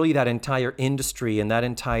literally that entire industry and that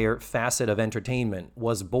entire facet of entertainment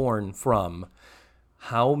was born from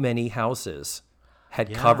how many houses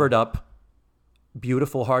had covered up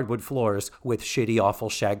beautiful hardwood floors with shitty, awful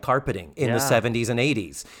shag carpeting in the 70s and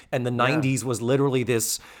 80s. And the 90s was literally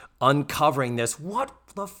this uncovering this. What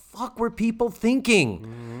the fuck were people thinking?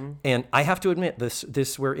 Mm-hmm. And I have to admit,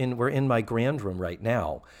 this we're in my grand room right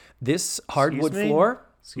now. This hardwood floor,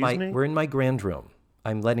 we're in my grand room.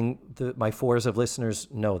 I'm letting my fours of listeners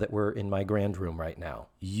know that we're in my grand room right now.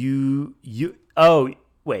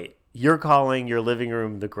 Wait. You're calling your living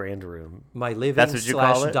room the grand room. My living That's what you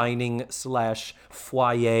call it? dining /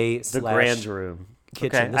 foyer The grand room.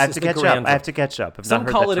 kitchen. Okay, This I have is to the catch grand up. I have to catch up. I've Some not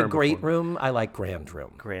heard call that it a term great before. room. I like grand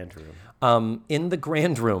room. Grand room. In the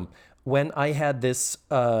grand room, when I had this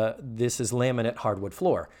is laminate hardwood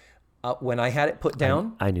floor. When I had it put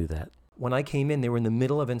down, I knew that. when I came in, they were in the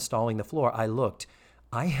middle of installing the floor. I looked.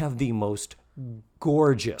 I have the most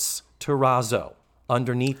gorgeous terrazzo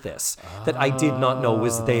underneath this that I did not know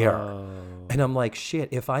was there. And I'm like, shit,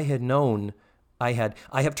 if I had known I have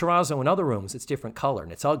terrazzo in other rooms, it's different color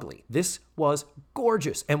and it's ugly. This was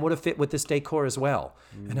gorgeous and would have fit with this decor as well.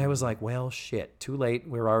 And I was like, well, shit, too late.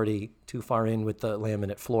 We're already too far in with the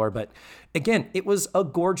laminate floor. But again, it was a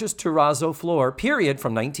gorgeous terrazzo floor, period,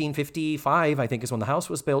 from 1955, I think is when the house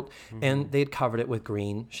was built. And they'd covered it with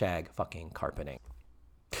green shag fucking carpeting.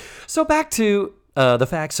 So back to the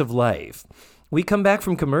facts of life. We come back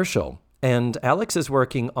from commercial, and Alex is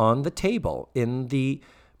working on the table in the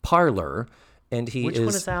parlor, and Which one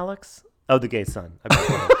is Alex? Oh, the gay son.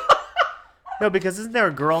 Okay, no, because isn't there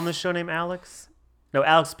a girl on the show named Alex? No,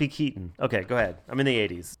 Alex P. Keaton. Okay, go ahead. I'm in the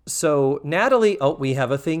 80s. So Natalie, we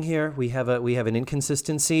have a thing here. We have an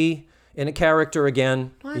inconsistency. in a character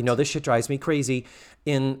again. You know, this shit drives me crazy.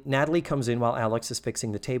 Natalie comes in while Alex is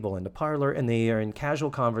fixing the table in the parlor, and they are in casual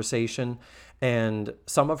conversation. And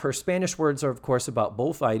some of her Spanish words are, of course, about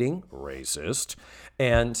bullfighting. Racist.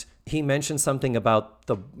 And he mentions something about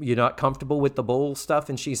you're not comfortable with the bull stuff.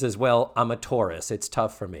 And she says, well, I'm a Taurus. It's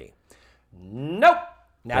tough for me. Nope.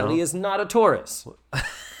 Natalie is not a Taurus.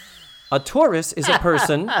 A Taurus is a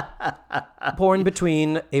person born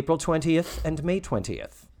between April 20th and May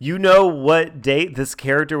 20th. You know what date this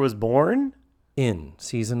character was born? In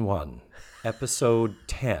season 1, episode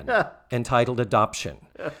 10, entitled Adoption,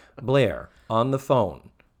 Blair, on the phone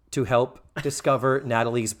to help discover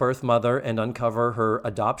Natalie's birth mother and uncover her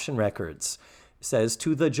adoption records, says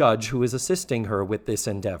to the judge who is assisting her with this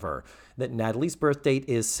endeavor that Natalie's birth date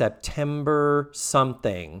is September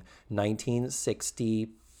something,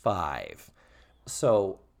 1965.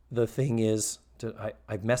 So the thing is,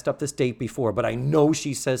 I've messed up this date before, but I know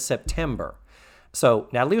she says September. So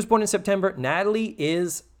Natalie was born in September. Natalie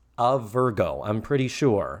is a Virgo, I'm pretty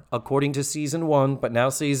sure, according to season 1. But now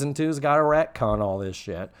season 2's got to retcon all this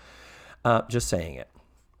shit. Just saying it.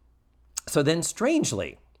 So then,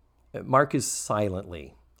 strangely, Mark is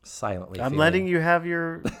silently I'm letting you have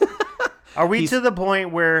your... Are we to the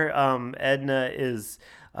point where Edna is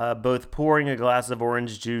both pouring a glass of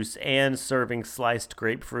orange juice and serving sliced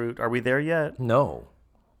grapefruit? Are we there yet? No.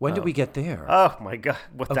 When did we get there? Oh my God!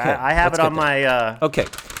 Okay, I have it on my. Okay,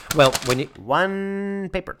 well, one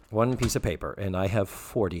piece of paper, and I have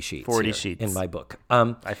 40 sheets. 40 sheets in my book.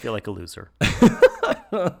 I feel like a loser.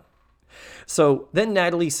 So then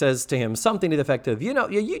Natalie says to him something to the effect of, do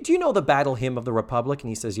you know the Battle Hymn of the Republic? And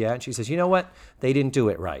he says, yeah. And she says, you know what? They didn't do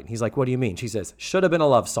it right. He's like, what do you mean? She says, should have been a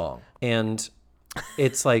love song. And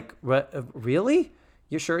it's like, really?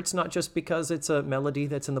 You're sure it's not just because it's a melody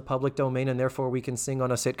that's in the public domain and therefore we can sing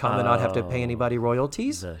on a sitcom and not have to pay anybody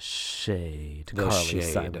royalties? The shade. Carly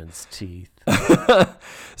Simon's teeth.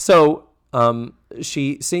 So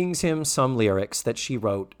she sings him some lyrics that she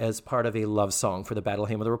wrote as part of a love song for the Battle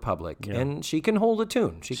Hymn of the Republic. Yeah. And she can hold a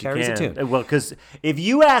tune. She carries a tune. Well, because if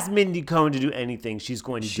you ask Mindy Cohn to do anything, she's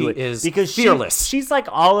going to do it. She is because fearless. She's like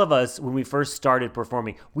all of us when we first started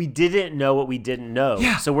performing. We didn't know what we didn't know.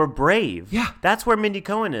 Yeah. So we're brave. Yeah. That's where Mindy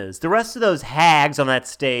Cohn is. The rest of those hags on that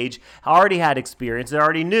stage already had experience. They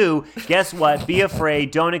already knew, guess what? Be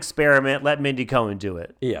afraid. Don't experiment. Let Mindy Cohn do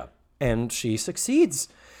it. Yeah. And she succeeds.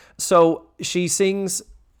 So she sings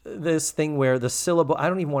this thing where the syllable, I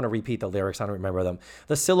don't even want to repeat the lyrics. I don't remember them.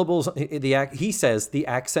 The syllables, he says the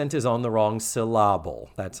accent is on the wrong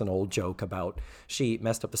syllable. That's an old joke about she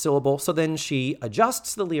messed up the syllable. So then she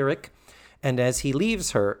adjusts the lyric. And as he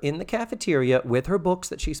leaves her in the cafeteria with her books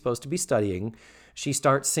that she's supposed to be studying, she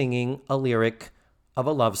starts singing a lyric of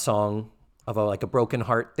a love song, of like a broken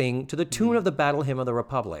heart thing, to the tune of the Battle Hymn of the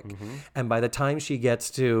Republic. Mm-hmm. And by the time she gets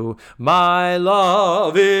to "My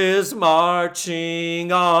love is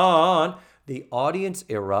marching on," the audience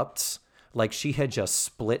erupts like she had just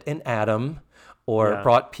split an atom or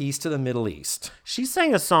brought peace to the Middle East. She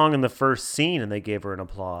sang a song in the first scene and they gave her an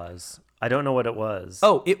applause. I don't know what it was.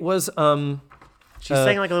 Oh, it was... She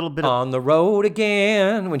sang like a little bit of... "On the Road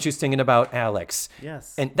Again," when she was singing about Alex.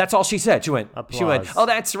 Yes. And that's all she said. She went, "Oh,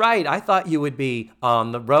 that's right. I thought you would be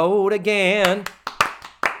on the road again."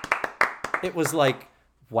 It was like,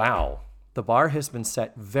 wow. The bar has been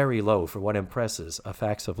set very low for what impresses a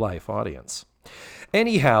Facts of Life audience.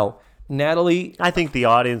 Anyhow, Natalie... I think the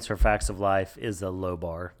audience for Facts of Life is a low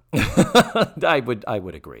bar. I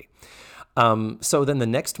would agree. So then the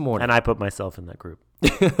next morning... And I put myself in that group.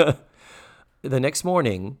 The next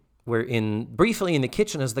morning, we're briefly in the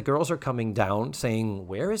kitchen as the girls are coming down saying,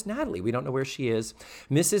 "Where is Natalie? We don't know where she is."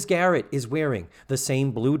 Mrs. Garrett is wearing the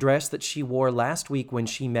same blue dress that she wore last week when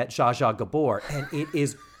she met Zsa Zsa Gabor, and it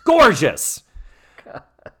is gorgeous. God.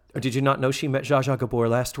 Did you not know she met Zsa Zsa Gabor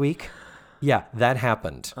last week? Yeah, that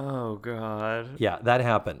happened. Oh, God. Yeah, that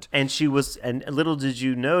happened. And little did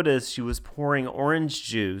you notice, she was pouring orange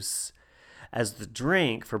juice as the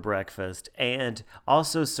drink for breakfast and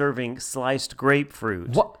also serving sliced grapefruit.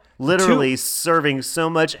 What? Literally serving so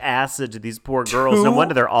much acid to these poor girls. No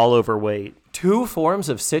wonder they're all overweight. 2 forms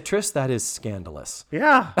of citrus? That is scandalous.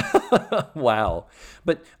 Yeah. Wow.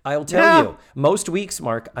 But I'll tell you, most weeks,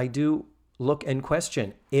 Mark, I do look and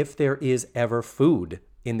question if there is ever food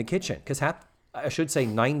in the kitchen. Because I should say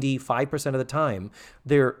 95% of the time,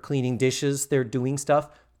 they're cleaning dishes, they're doing stuff.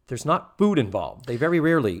 There's not food involved. They very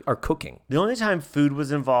rarely are cooking. The only time food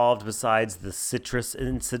was involved besides the citrus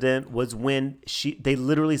incident was when they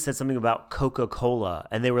literally said something about Coca-Cola,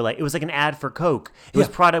 and they were like, it was like an ad for Coke. It was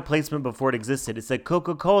product placement before it existed. It said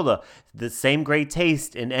Coca-Cola, the same great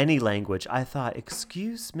taste in any language. I thought,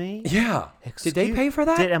 excuse me? Yeah. Did they pay for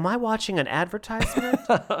that? Am I watching an advertisement?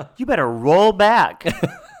 You better roll back.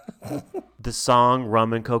 The song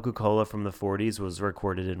Rum and Coca-Cola from the 40s was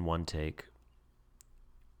recorded in one take.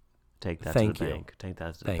 Take that to the bank. Take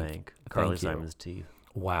that to the bank. Carly Simon's teeth.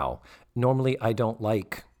 Wow. Normally, I don't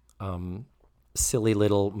like silly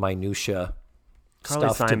little minutia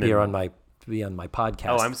stuff to be on my podcast.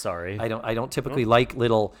 Oh, I'm sorry. I don't typically like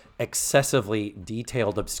little excessively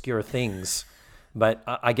detailed, obscure things, but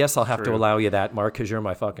I guess I'll have to allow you that, Mark, because you're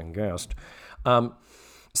my fucking guest.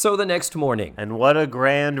 So the next morning. And what a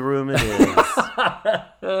grand room it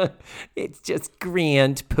is. It's just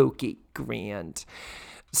grand, Pokey, grand.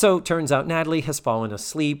 So turns out Natalie has fallen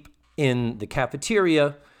asleep in the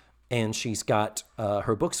cafeteria, and she's got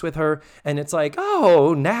her books with her. And it's like,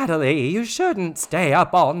 oh, Natalie, you shouldn't stay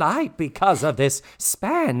up all night because of this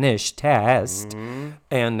Spanish test. Mm-hmm.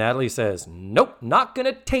 And Natalie says, nope, not going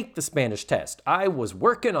to take the Spanish test. I was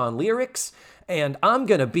working on lyrics, and I'm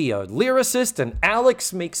going to be a lyricist, and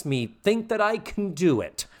Alex makes me think that I can do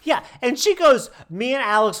it. Yeah, and she goes, me and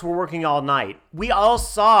Alex were working all night. We all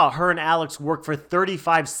saw her and Alex work for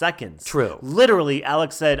 35 seconds. True. Literally,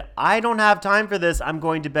 Alex said, I don't have time for this. I'm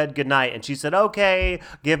going to bed. Good night. And she said, okay,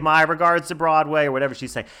 give my regards to Broadway or whatever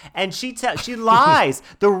she's saying. And she lies.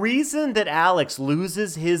 The reason that Alex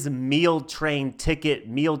loses his meal ticket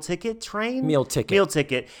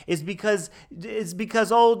is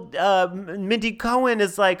because old Mindy Cohen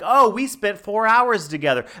is like, oh, we spent 4 hours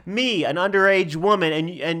together. Me, an underage woman,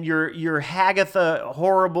 and your Hagatha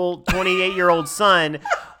horrible 28-year-old son,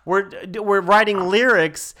 we're writing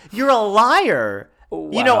lyrics. You're a liar.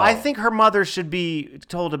 Wow. You know, I think her mother should be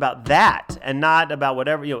told about that and not about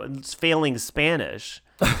whatever, failing Spanish,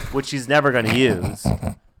 which she's never going to use.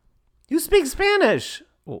 You speak Spanish.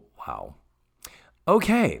 Oh, wow.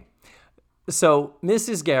 Okay. So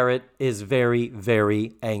Mrs. Garrett is very,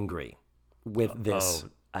 very angry with this. Oh,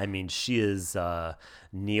 I mean, she is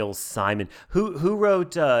Neil Simon. Who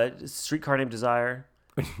wrote Streetcar Named Desire?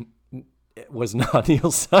 It was not Neil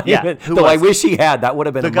Simon. Yeah, though I wish he had. That would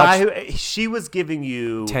have been the guy who she was giving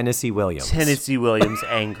you Tennessee Williams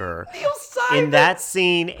anger. Neil Simon. In that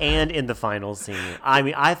scene and in the final scene. I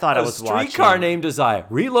mean, I thought I was watching Streetcar Named Desire,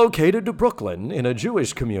 relocated to Brooklyn in a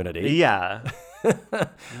Jewish community. Yeah.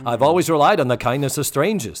 I've always relied on the kindness of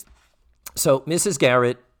strangers. So Mrs.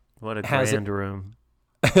 Garrett, what a grand room.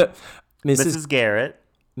 Mrs.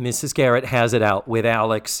 Garrett has it out with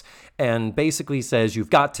Alex and basically says, you've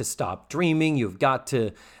got to stop dreaming. You've got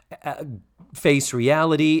to face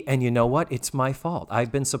reality. And you know what? It's my fault.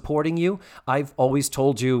 I've been supporting you. I've always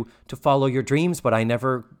told you to follow your dreams, but I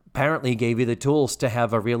never apparently gave you the tools to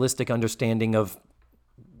have a realistic understanding of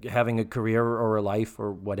having a career or a life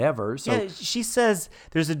or whatever. So yeah, she says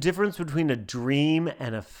there's a difference between a dream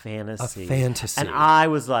and a fantasy. A fantasy. And I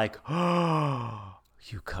was like, oh,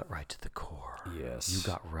 you cut right to the core. Yes. You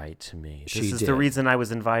got right to me. She This is did. the reason I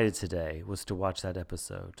was invited today, was to watch that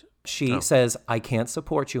episode. She says, I can't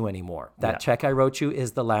support you anymore. That check I wrote you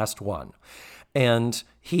is the last one. And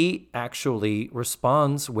he actually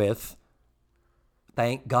responds with,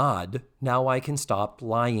 thank God, now I can stop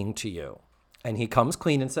lying to you. And he comes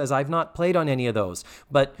clean and says, I've not played on any of those,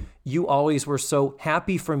 but you always were so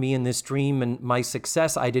happy for me in this dream and my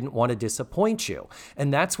success, I didn't want to disappoint you.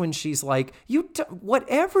 And that's when she's like,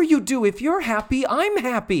 whatever you do, if you're happy, I'm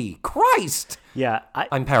happy. Christ. Yeah.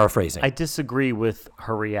 I'm paraphrasing. I disagree with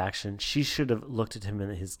her reaction. She should have looked at him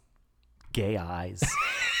in his gay eyes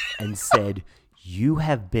and said, you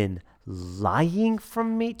have been lying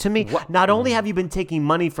to me. What? Not only have you been taking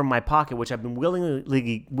money from my pocket, which I've been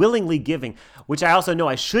willingly giving, which I also know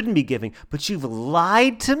I shouldn't be giving, but you've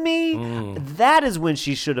lied to me. That is when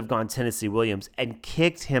she should have gone Tennessee Williams and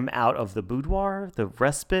kicked him out of the boudoir, the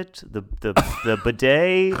respite, the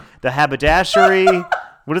bidet, the haberdashery.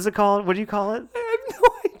 What is it called? What do you call it? I have no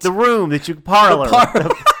idea. The room that you parlor.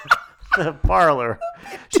 The parlor.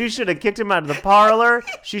 She should have kicked him out of the parlor.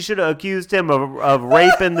 She should have accused him of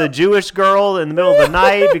raping the Jewish girl in the middle of the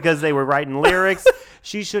night because they were writing lyrics.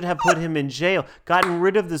 She should have put him in jail, gotten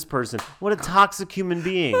rid of this person. What a toxic human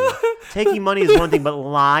being. Taking money is one thing, but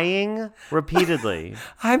lying repeatedly.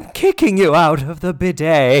 I'm kicking you out of the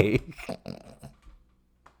bidet.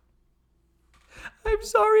 I'm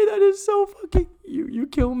sorry, that is so fucking... You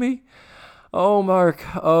kill me. Oh, Mark.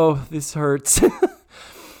 Oh, this hurts.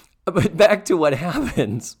 But back to what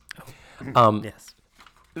happens. Yes.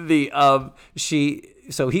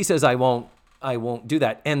 So he says, I won't do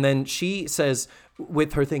that. And then she says,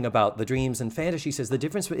 with her thing about the dreams and fantasy, she says the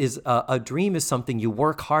difference is a dream is something you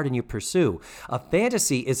work hard and you pursue. A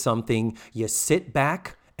fantasy is something you sit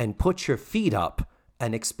back and put your feet up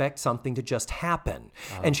and expect something to just happen.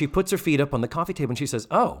 And she puts her feet up on the coffee table and she says,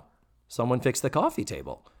 oh, someone fixed the coffee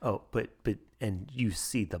table. Oh, but and you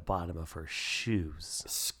see the bottom of her shoes.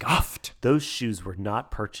 Scuffed. Those shoes were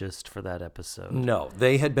not purchased for that episode. No,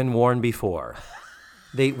 they had been worn before.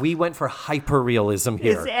 We went for hyper-realism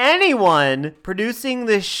here. Is anyone producing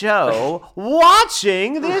this show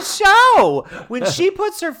watching this show? When she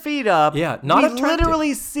puts her feet up, Yeah, not we attractive.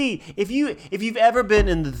 literally see. If you've ever been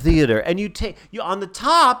in the theater and you on the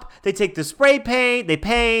top, they take the spray paint, they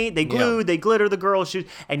paint, they glue, Yeah. they glitter the girl's shoes,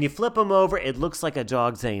 and you flip them over, it looks like a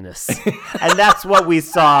dog's anus. And that's what we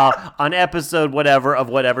saw on episode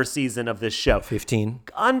whatever season of this show. 15.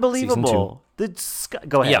 Unbelievable.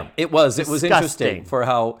 Go ahead. Yeah, it was. It was interesting Disgusting. for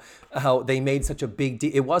how they made such a big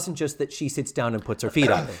deal. It wasn't just that she sits down and puts her feet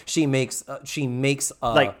up. She makes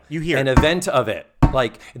Like, you hear an it. event of it.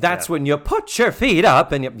 Like that's when you put your feet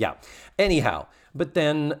up and yeah. Anyhow, but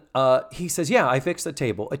then he says, "Yeah, I fixed the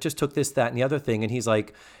table. It just took this, that, and the other thing." And he's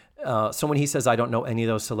like, so when he says, "I don't know any of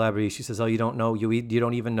those celebrities," she says, "Oh, you don't know? You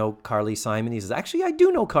don't even know Carly Simon?" He says, "Actually, I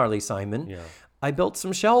do know Carly Simon. Yeah. I built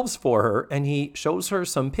some shelves for her," and he shows her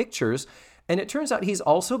some pictures. And it turns out he's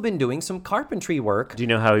also been doing some carpentry work Do you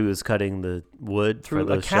know how he was cutting the wood through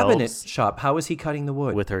for a those cabinet shelves? shop. How is he cutting the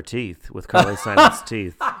wood? With her teeth, with Carly Simon's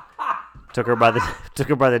teeth. Took her by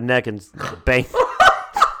the neck and banged.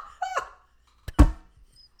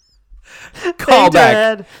 Callback.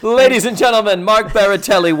 head. Ladies and gentlemen, Mark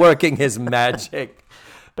Baratelli working his magic.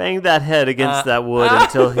 Banged that head against that wood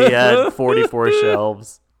until he had 44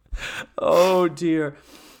 shelves. Oh, dear.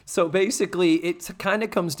 So basically, it kind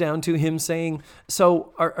of comes down to him saying,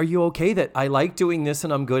 so are you okay that I like doing this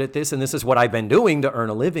and I'm good at this and this is what I've been doing to earn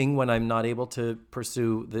a living when I'm not able to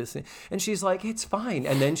pursue this? And she's like, it's fine.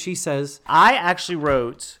 And then she says, I actually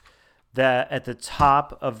wrote that at the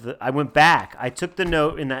top of I went back. I took the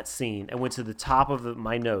note in that scene and went to the top of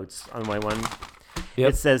my notes on my one. Yep.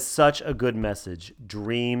 It says, such a good message.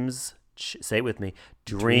 Dreams, say it with me.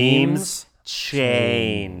 Dreams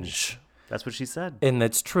change. That's what she said. And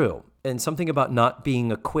that's true. And something about not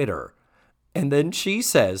being a quitter. And then she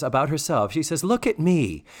says about herself, she says, look at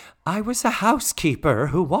me. I was a housekeeper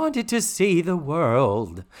who wanted to see the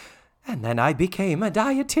world. And then I became a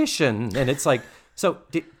dietitian. And it's like, so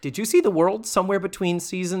did you see the world somewhere between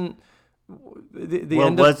season, the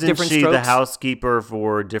end of wasn't Different she Strokes? the housekeeper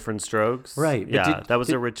for Different Strokes? Right, but Yeah, that was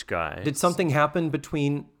a rich guy. Did something happen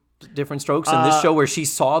between Different Strokes in this show where she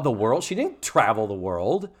saw the world? She didn't travel the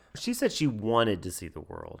world. She said she wanted to see the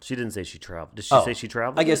world. She didn't say she traveled. Did she say she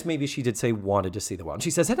traveled? I guess maybe she did say wanted to see the world.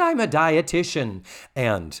 She says, and I'm a dietitian,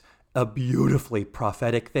 and a beautifully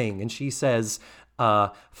prophetic thing. And she says,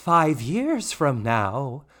 5 years from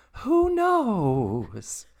now, who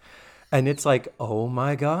knows? And it's like, oh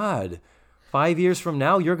my God, 5 years from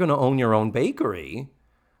now, you're going to own your own bakery.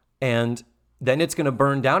 And then it's going to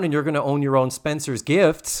burn down and you're going to own your own Spencer's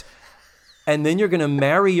Gifts. And then you're going to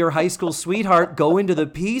marry your high school sweetheart, go into the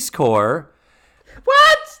Peace Corps.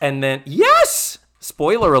 What? And then, yes!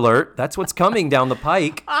 Spoiler alert, that's what's coming down the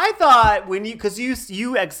pike. I thought because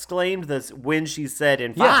you exclaimed this when she said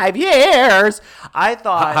in Yeah. 5 years. I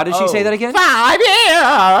thought. How did she say that again? 5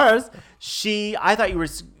 years. I thought you were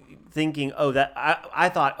thinking. I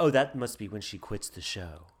thought. Oh, that must be when she quits the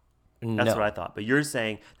show. That's No. what I thought. But you're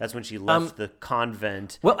saying that's when she left the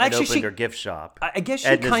convent well, and actually, opened her gift shop. I guess she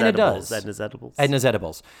Edna's kind of Edibles. does. Edna's Edibles. Edna's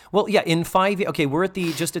Edibles. Well, yeah, in 5 years. Okay, we're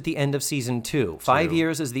just at the end of season 2. 5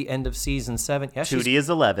 years is the end of season 7. Yeah, Tootie is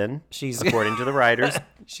 11, she's- according to the writers.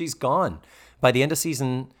 she's gone. By the end of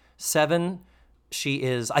season 7, she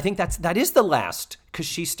is. I think that is the last because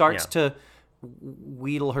she starts to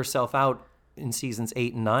wheedle herself out in seasons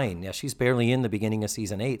 8 and 9. Yeah, she's barely in the beginning of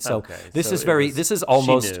season 8. So Okay, this so is it this was- is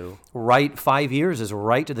almost she knew. right. 5 years is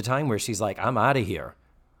right to the time where she's like, I'm out of here.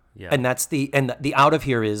 Yeah. And that's the out of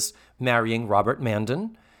here is marrying Robert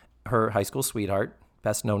Mandan, her high school sweetheart,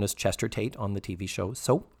 best known as Chester Tate on the TV show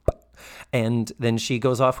Soap. And then she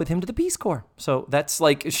goes off with him to the Peace Corps. So that's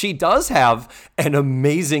like, she does have an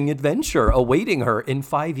amazing adventure awaiting her in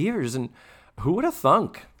 5 years. And who would have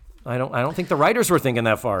thunk? I don't think the writers were thinking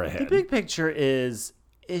that far ahead. The big picture is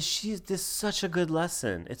this such a good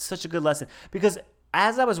lesson. It's such a good lesson because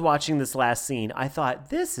as I was watching this last scene, I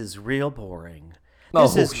thought this is real boring.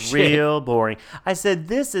 This Oh, is shit. real boring. I said,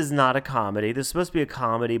 this is not a comedy. This is supposed to be a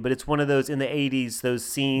comedy, but it's one of those in the 80s, those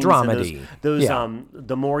scenes. and Dramedy. Those, Yeah.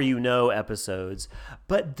 The More You Know episodes.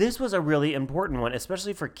 But this was a really important one,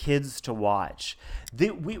 especially for kids to watch.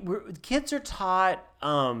 Kids are taught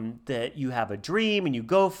that you have a dream and you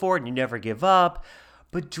go for it and you never give up.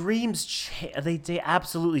 But dreams, they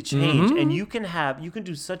absolutely change. And you can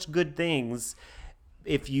do such good things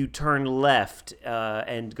if you turn left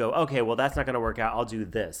and go, okay, well, that's not going to work out. I'll do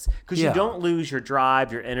this. Because Yeah. you don't lose your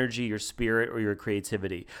drive, your energy, your spirit, or your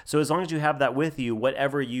creativity. So as long as you have that with you,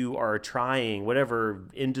 whatever you are trying, whatever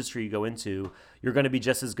industry you go into, you're going to be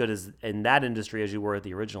just as good as in that industry as you were at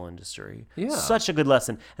the original industry. Yeah. Such a good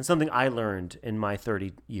lesson. And something I learned in my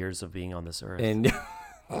 30 years of being on this earth. And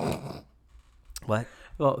What?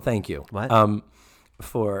 well, thank you. What?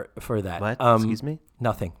 For that. What? Excuse me?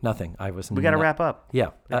 Nothing. I was. We got to wrap up. Yeah,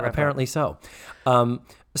 Gotta wrap apparently so.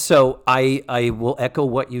 So I will echo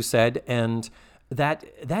what you said, and that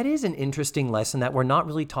is an interesting lesson that we're not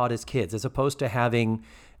really taught as kids, as opposed to having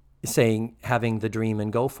the dream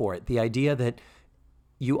and go for it. The idea that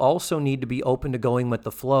you also need to be open to going with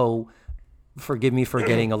the flow. Forgive me for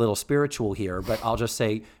getting a little spiritual here, but I'll just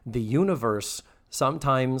say the universe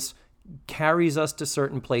sometimes carries us to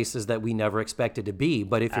certain places that we never expected to be.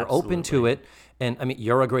 But if you're open to it, and I mean,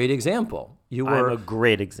 you're a great example. I'm a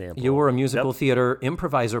great example. You were a musical theater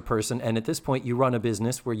improviser person, and at this point, you run a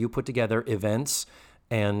business where you put together events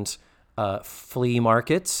and flea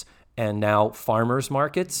markets, and now farmers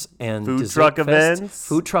markets and Food dessert truck fest, events.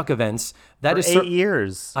 Food truck events. That For is 8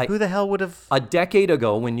 years. Who the hell would have? a decade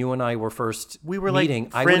ago when you and I were first We were meeting.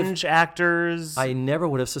 like fringe actors. I never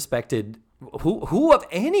would have suspected. Who of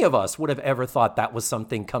any of us would have ever thought that was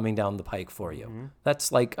something coming down the pike for you? Mm-hmm.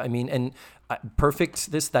 That's like, I mean, and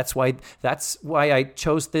perfect. That's why I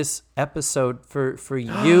chose this episode for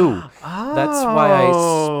you. That's why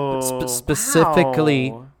I specifically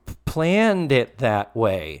wow. planned it that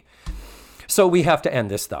way. So we have to end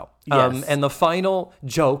this though. Yes. And the final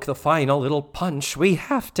joke, the final little punch we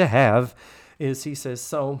have to have is he says,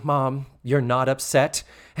 "So, Mom, you're not upset?"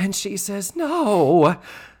 And she says, "No.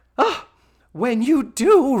 When you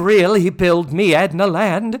do really build me Edna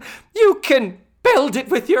Land, you can build it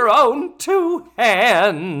with your own 2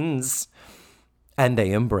 hands." And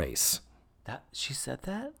they embrace. She said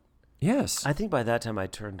that? Yes. I think by that time I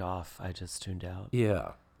turned off. I just tuned out.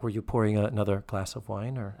 Yeah. Were you pouring another glass of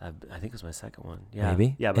wine or? I think it was my second one. Yeah.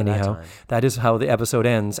 Maybe. Yeah, by Anyhow, that time. that is how the episode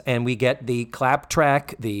ends. And we get the clap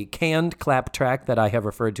track, the canned clap track that I have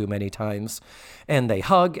referred to many times. And they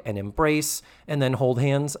hug and embrace and then hold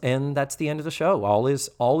hands. And that's the end of the show. All is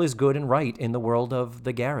good and right in the world of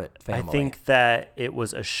the Garrett family. I think that it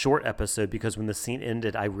was a short episode because when the scene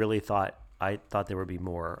ended, I thought there would be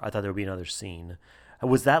more. I thought there would be another scene.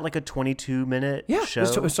 Was that like a 22-minute yeah, show?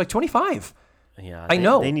 it's like 25. Yeah, I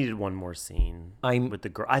know. They needed one more scene with the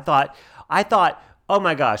girl. I thought, oh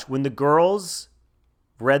my gosh, when the girls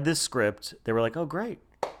read this script, they were like, oh great,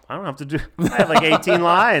 I don't have to do. I have like 18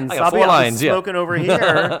 lines. I got I'll 4 be lines, yeah. smoking over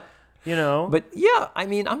here. You know. But yeah, I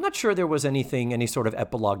mean, I'm not sure there was any sort of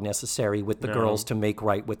epilogue necessary with the girls to make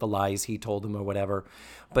right with the lies he told them or whatever.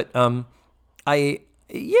 But I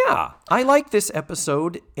like this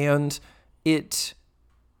episode, and it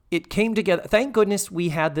came together. Thank goodness we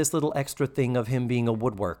had this little extra thing of him being a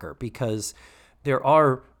woodworker, because there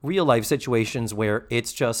are real life situations where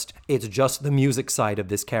it's just the music side of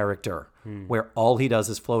this character, where all he does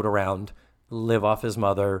is float around, live off his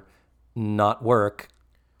mother, not work,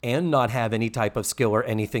 and not have any type of skill or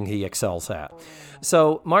anything he excels at.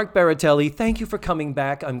 So, Mark Baratelli, thank you for coming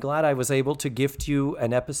back. I'm glad I was able to gift you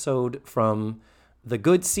an episode from the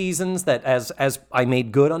good seasons that as I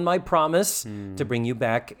made good on my promise to bring you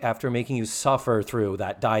back after making you suffer through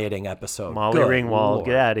that dieting episode. Molly Good Ringwald, Lord.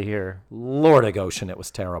 get out of here. Lord of Goshen, it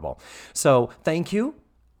was terrible. So thank you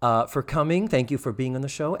for coming. Thank you for being on the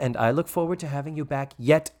show. And I look forward to having you back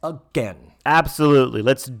yet again. Absolutely.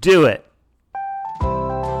 Let's do it.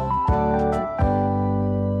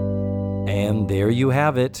 And there you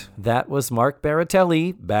have it. That was Mark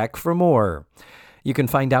Baratelli, back for more. You can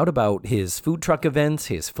find out about his food truck events,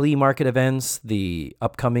 his flea market events, the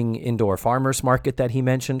upcoming indoor farmers market that he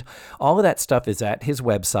mentioned. All of that stuff is at his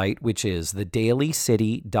website, which is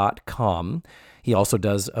theDailyCity.com. He also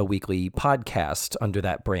does a weekly podcast under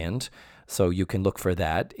that brand, so you can look for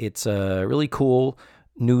that. It's a really cool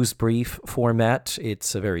news brief format.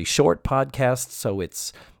 It's a very short podcast, so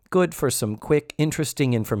it's good for some quick,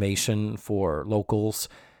 interesting information for locals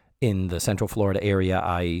in the Central Florida area.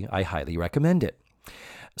 I highly recommend it.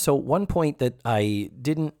 So one point that I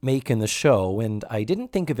didn't make in the show, and I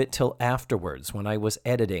didn't think of it till afterwards when I was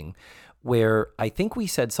editing, where I think we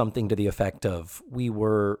said something to the effect of we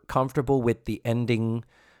were comfortable with the ending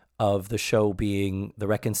of the show being the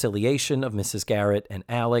reconciliation of Mrs. Garrett and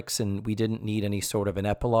Alex, and we didn't need any sort of an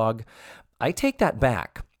epilogue. I take that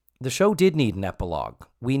back. The show did need an epilogue.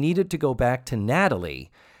 We needed to go back to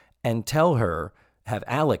Natalie and have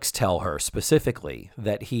Alex tell her specifically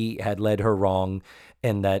that he had led her wrong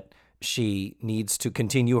and that she needs to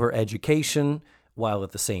continue her education while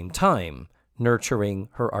at the same time nurturing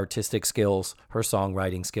her artistic skills, her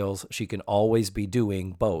songwriting skills. She can always be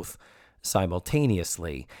doing both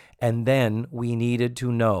simultaneously. And then we needed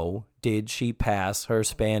to know, did she pass her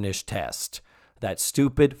Spanish test? That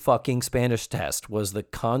stupid fucking Spanish test was the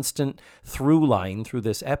constant through line through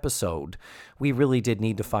this episode. We really did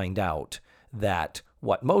need to find out that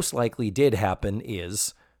what most likely did happen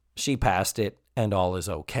is she passed it and all is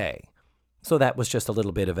okay. So that was just a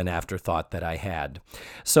little bit of an afterthought that I had.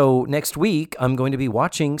 So next week, I'm going to be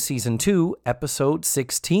watching Season 2, Episode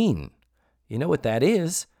 16. You know what that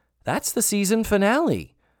is? That's the season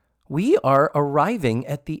finale. We are arriving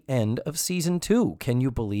at the end of Season 2. Can you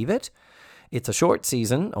believe it? It's a short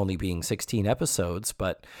season, only being 16 episodes,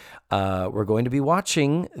 but we're going to be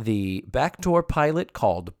watching the backdoor pilot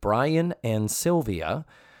called Brian and Sylvia.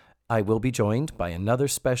 I will be joined by another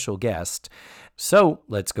special guest. So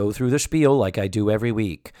let's go through the spiel like I do every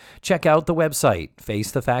week. Check out the website,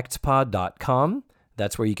 facethefactspod.com.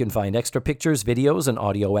 That's where you can find extra pictures, videos, and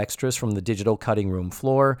audio extras from the digital cutting room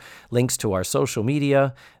floor, links to our social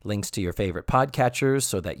media, links to your favorite podcatchers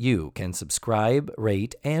so that you can subscribe,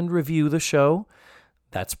 rate, and review the show.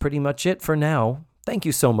 That's pretty much it for now. Thank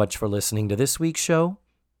you so much for listening to this week's show.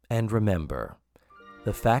 And remember,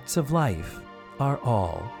 the facts of life are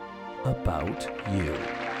all about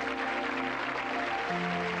you.